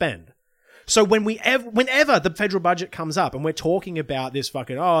we can spend. So whenever the federal budget comes up and we're talking about this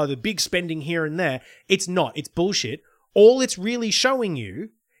fucking, the big spending here and there, it's not. It's bullshit. All it's really showing you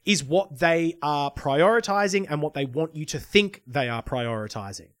is what they are prioritizing and what they want you to think they are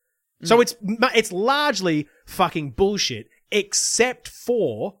prioritizing. So it's largely fucking bullshit, except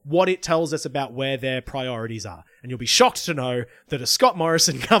for what it tells us about where their priorities are. And you'll be shocked to know that a Scott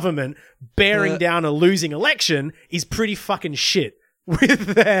Morrison government bearing down a losing election is pretty fucking shit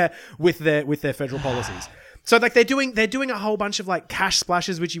with their federal policies. So like they're doing a whole bunch of like cash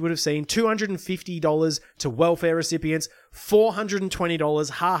splashes, which you would have seen, $250 to welfare recipients,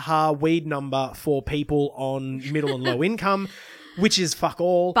 $420, weed number for people on middle and low income, which is fuck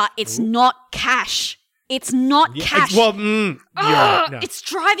all. But it's not cash. It's not cash. It's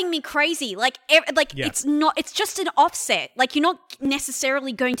driving me crazy. It's not, it's just an offset. Like you're not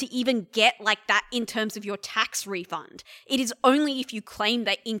necessarily going to even get like that in terms of your tax refund. It is only if you claim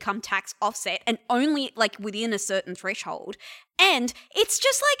that income tax offset and only like within a certain threshold. And it's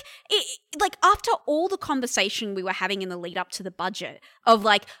just like after all the conversation we were having in the lead up to the budget of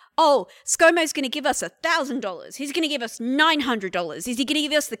like, oh, ScoMo's going to give us $1,000. He's going to give us $900. Is he going to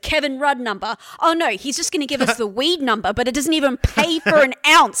give us the Kevin Rudd number? Oh no, he's just going to give us the weed number, but it doesn't even pay for an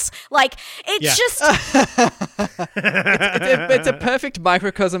ounce. Like, it's just... it's a perfect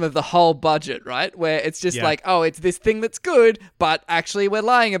microcosm of the whole budget, right? Where it's just like, oh, it's this thing that's good, but actually we're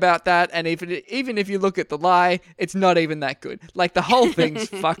lying about that. And even if you look at the lie, it's not even that good. Like, the whole thing's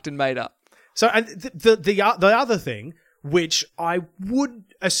fucked and made up. So, and the other thing, which I would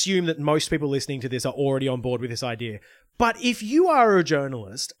assume that most people listening to this are already on board with this idea, but if you are a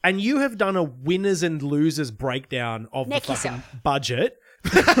journalist and you have done a winners and losers breakdown of the fucking budget...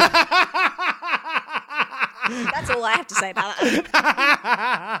 That's all I have to say about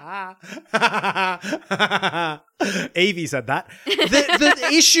that. Evie said that. The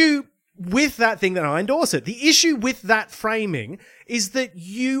issue with that thing, that I endorse it, the issue with that framing is that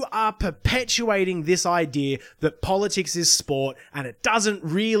you are perpetuating this idea that politics is sport and it doesn't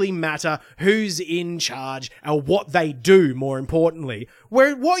really matter who's in charge or what they do, more importantly.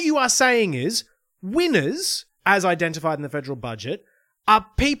 Where what you are saying is winners, as identified in the federal budget, are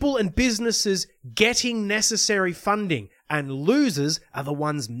people and businesses getting necessary funding, and losers are the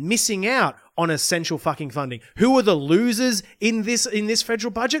ones missing out on essential fucking funding. Who are the losers in this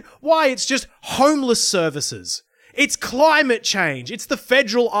federal budget? Why, it's just homeless services. It's climate change. It's the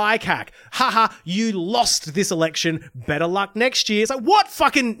federal ICAC. Haha, you lost this election. Better luck next year. It's like, what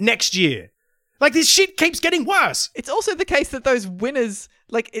fucking next year? Like, this shit keeps getting worse. It's also the case that those winners,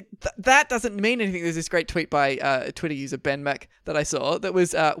 like, that doesn't mean anything. There's this great tweet by Twitter user Ben Mac that I saw that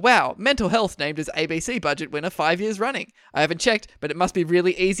was, wow, mental health named as ABC budget winner 5 years running. I haven't checked, but it must be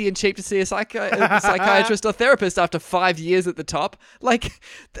really easy and cheap to see a psychiatrist or therapist after 5 years at the top. Like,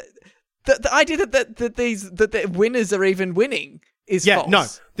 the idea that the winners are even winning is false. No.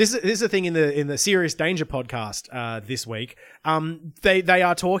 This is a thing in the Serious Danger podcast this week. They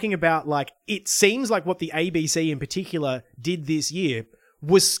are talking about, like, it seems like what the ABC in particular did this year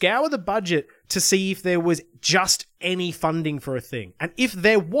was scour the budget to see if there was just any funding for a thing. And if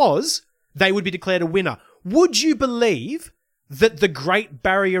there was, they would be declared a winner. Would you believe that the Great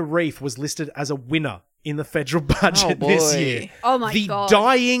Barrier Reef was listed as a winner in the federal budget this year? Oh my God. The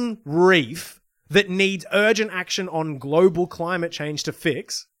dying reef that needs urgent action on global climate change to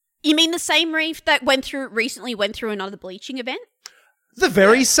fix. You mean the same reef that recently went through another bleaching event? The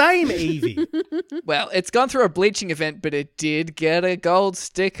very same, Evie. Well, it's gone through a bleaching event, but it did get a gold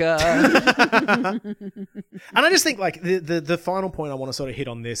sticker. And I just think, like, the final point I want to sort of hit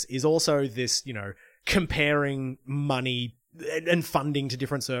on this is also this, you know, comparing money and funding to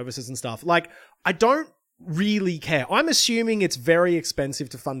different services and stuff. Like, I don't really care. I'm assuming it's very expensive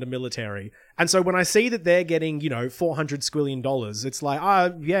to fund a military. And so when I see that they're getting, you know, $400 squillion, it's like,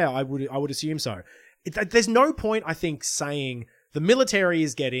 yeah, I would assume so. There's no point, I think, saying the military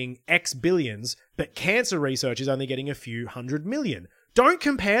is getting X billions, but cancer research is only getting a few $100 million. Don't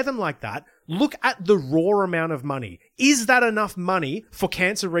compare them like that. Look at the raw amount of money. Is that enough money for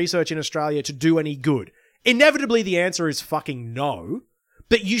cancer research in Australia to do any good? Inevitably, the answer is fucking no.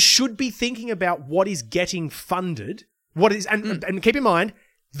 But you should be thinking about what is getting funded, and keep in mind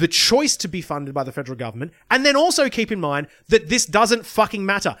the choice to be funded by the federal government, and then also keep in mind that this doesn't fucking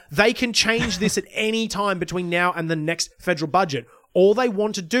matter. They can change this at any time between now and the next federal budget. All they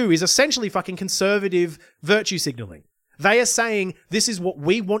want to do is essentially fucking conservative virtue signaling. They are saying, this is what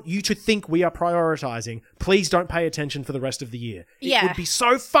we want you to think we are prioritizing. Please don't pay attention for the rest of the year. Yeah. It would be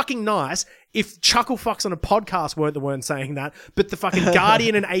so fucking nice if Chuckle Fucks on a podcast weren't the one saying that, but the fucking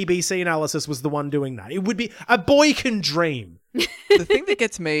Guardian and ABC analysis was the one doing that. It would be, a boy can dream. The thing that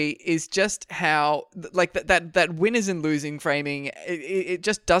gets me is just how, like, that winners and losing framing, it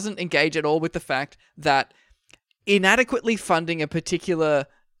just doesn't engage at all with the fact that inadequately funding a particular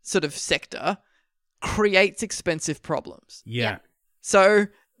sort of sector creates expensive problems. Yeah. So,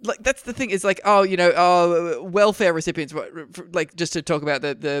 like, that's the thing, is like, welfare recipients, like, just to talk about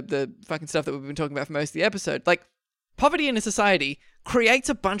the fucking stuff that we've been talking about for most of the episode, like, poverty in a society creates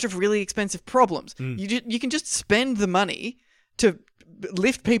a bunch of really expensive problems. You can just spend the money to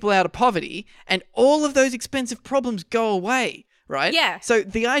lift people out of poverty, and all of those expensive problems go away, right? Yeah. So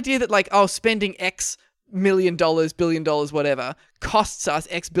the idea that, like, spending X $1 million, $1 billion, whatever, costs us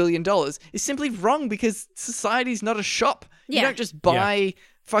X billion dollars is simply wrong, because society's not a shop. Yeah. You don't just buy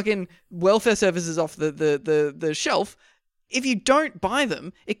fucking welfare services off the shelf. If you don't buy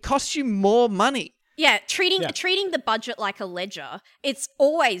them, it costs you more money. Yeah, treating the budget like a ledger, it's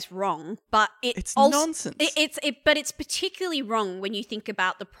always wrong, but It's nonsense. But it's particularly wrong when you think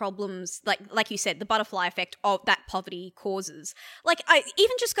about the problems, like you said, the butterfly effect of that poverty causes. Like,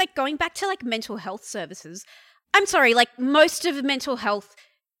 even just like going back to like mental health services. I'm sorry, like most of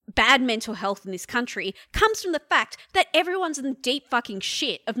bad mental health in this country comes from the fact that everyone's in deep fucking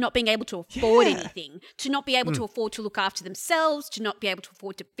shit of not being able to afford anything, to not be able to afford to look after themselves, to not be able to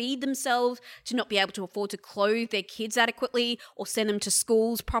afford to feed themselves, to not be able to afford to clothe their kids adequately or send them to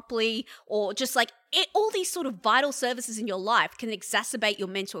schools properly, or just like all these sort of vital services in your life can exacerbate your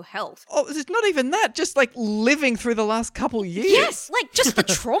mental health. Oh, it's not even that. Just like living through the last couple years. Yes, like just the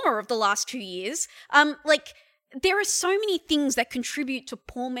trauma of the last 2 years. There are so many things that contribute to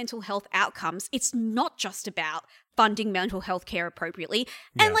poor mental health outcomes. It's not just about funding mental health care appropriately.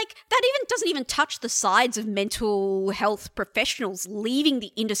 And like that doesn't even touch the sides of mental health professionals leaving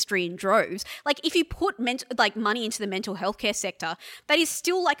the industry in droves. Like if you put money into the mental health care sector, that is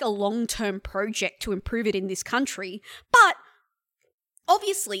still like a long-term project to improve it in this country. But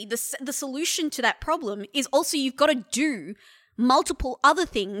obviously the solution to that problem is also you've got to do multiple other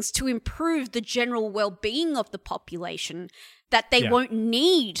things to improve the general well-being of the population, that they won't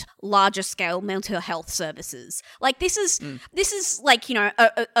need larger scale mental health services. Like this is like, you know,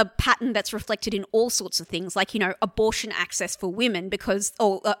 a pattern that's reflected in all sorts of things, like, you know, abortion access for women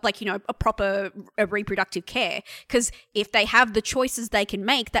a proper reproductive care. Because if they have the choices they can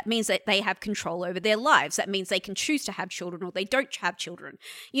make, that means that they have control over their lives. That means they can choose to have children or they don't have children.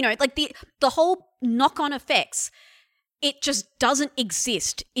 You know, like the whole knock-on effects, it just doesn't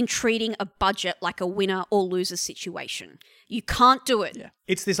exist in treating a budget like a winner or loser situation. You can't do it. Yeah.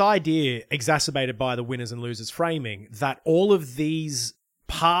 It's this idea exacerbated by the winners and losers framing that all of these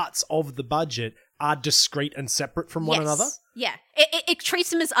parts of the budget are discrete and separate from one another. Yeah. It treats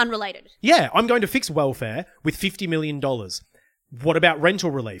them as unrelated. Yeah, I'm going to fix welfare with $50 million. What about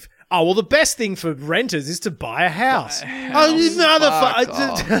rental relief? Oh, well, the best thing for renters is to buy a house. Oh, you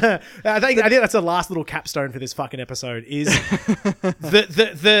motherfucker. I think that's the last little capstone for this fucking episode is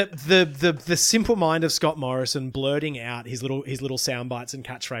the simple mind of Scott Morrison blurting out his little sound bites and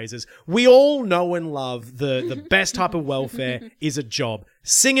catchphrases. We all know and love the best type of welfare is a job.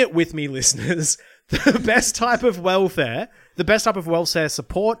 Sing it with me, listeners. The best type of welfare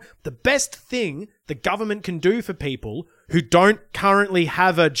support, the best thing the government can do for people who don't currently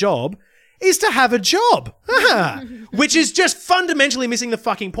have a job is to have a job. Which is just fundamentally missing the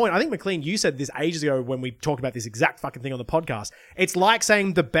fucking point. I think, McLean, you said this ages ago when we talked about this exact fucking thing on the podcast. It's like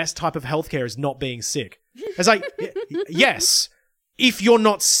saying the best type of healthcare is not being sick. It's like, yes, if you're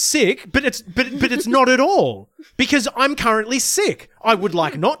not sick, but it's not at all. Because I'm currently sick. I would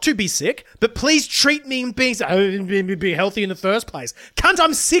like not to be sick, but please treat me be healthy in the first place. Cunt,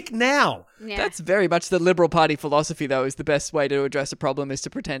 I'm sick now. Yeah. That's very much the Liberal Party philosophy, though, is the best way to address a problem is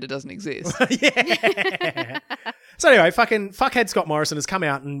to pretend it doesn't exist. Yeah. So anyway, fucking fuckhead Scott Morrison has come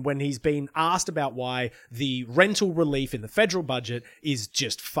out, and when he's been asked about why the rental relief in the federal budget is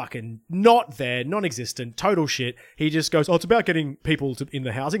just fucking not there, non-existent, total shit, he just goes, oh, it's about getting people in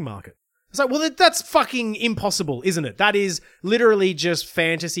the housing market. It's like, well, that's fucking impossible, isn't it? That is literally just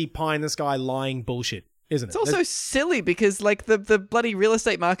fantasy pie in the sky lying bullshit, isn't it? It's also silly because, like, the bloody real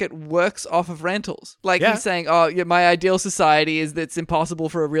estate market works off of rentals. Like, he's saying, oh, yeah, my ideal society is that it's impossible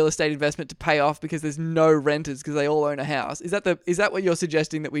for a real estate investment to pay off because there's no renters because they all own a house. Is that what you're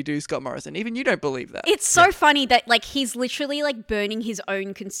suggesting that we do, Scott Morrison? Even you don't believe that. It's so funny that, like, he's literally, like, burning his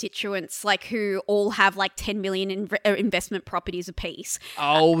own constituents, like, who all have, like, 10 million investment properties apiece.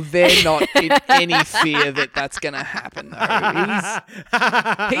 Oh, they're not in any fear that that's going to happen,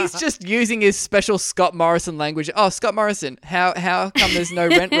 though. He's just using his special Scott Morrison language. Oh, Scott Morrison, how come there's no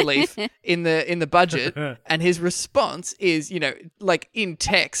rent relief in the budget? And his response is, you know, like in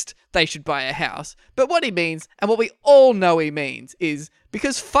text, they should buy a house. But what he means, and what we all know he means, is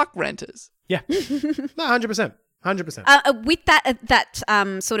because fuck renters. Yeah. No, 100%. 100%. With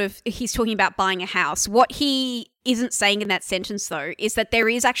that sort of, he's talking about buying a house. What he isn't saying in that sentence, though, is that there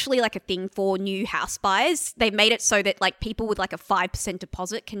is actually like a thing for new house buyers. They've made it so that like people with like a 5%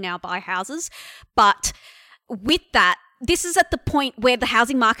 deposit can now buy houses. But with that, this is at the point where the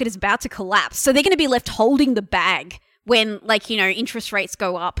housing market is about to collapse. So they're going to be left holding the bag when, like, you know, interest rates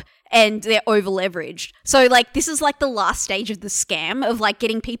go up and they're over leveraged. So like this is like the last stage of the scam of like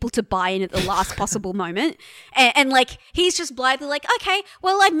getting people to buy in at the last possible moment. And like he's just blithely like, okay,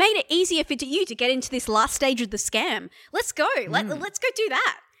 well, I've made it easier for you to get into this last stage of the scam. Let's go. Let's go do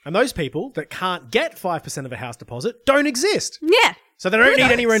that. And those people that can't get 5% of a house deposit don't exist. Yeah. So they don't need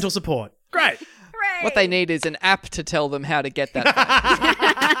any rental support. Great. Hooray. What they need is an app to tell them how to get that.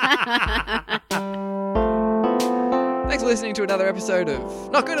 Thanks for listening to another episode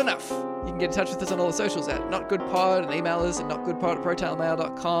of Not Good Enough. You can get in touch with us on all the socials at NotGoodPod and email us at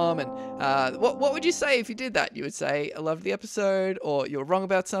notgoodpod@protonmail.com. And what would you say if you did that? You would say, I loved the episode, or you were wrong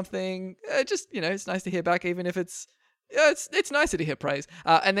about something. It's nice to hear back, even if it's nicer to hear praise.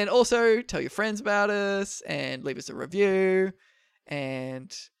 And then also tell your friends about us and leave us a review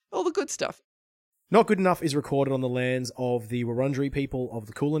and all the good stuff. Not Good Enough is recorded on the lands of the Wurundjeri people of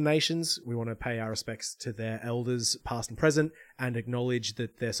the Kulin Nations. We want to pay our respects to their elders, past and present, and acknowledge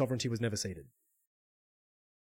that their sovereignty was never ceded.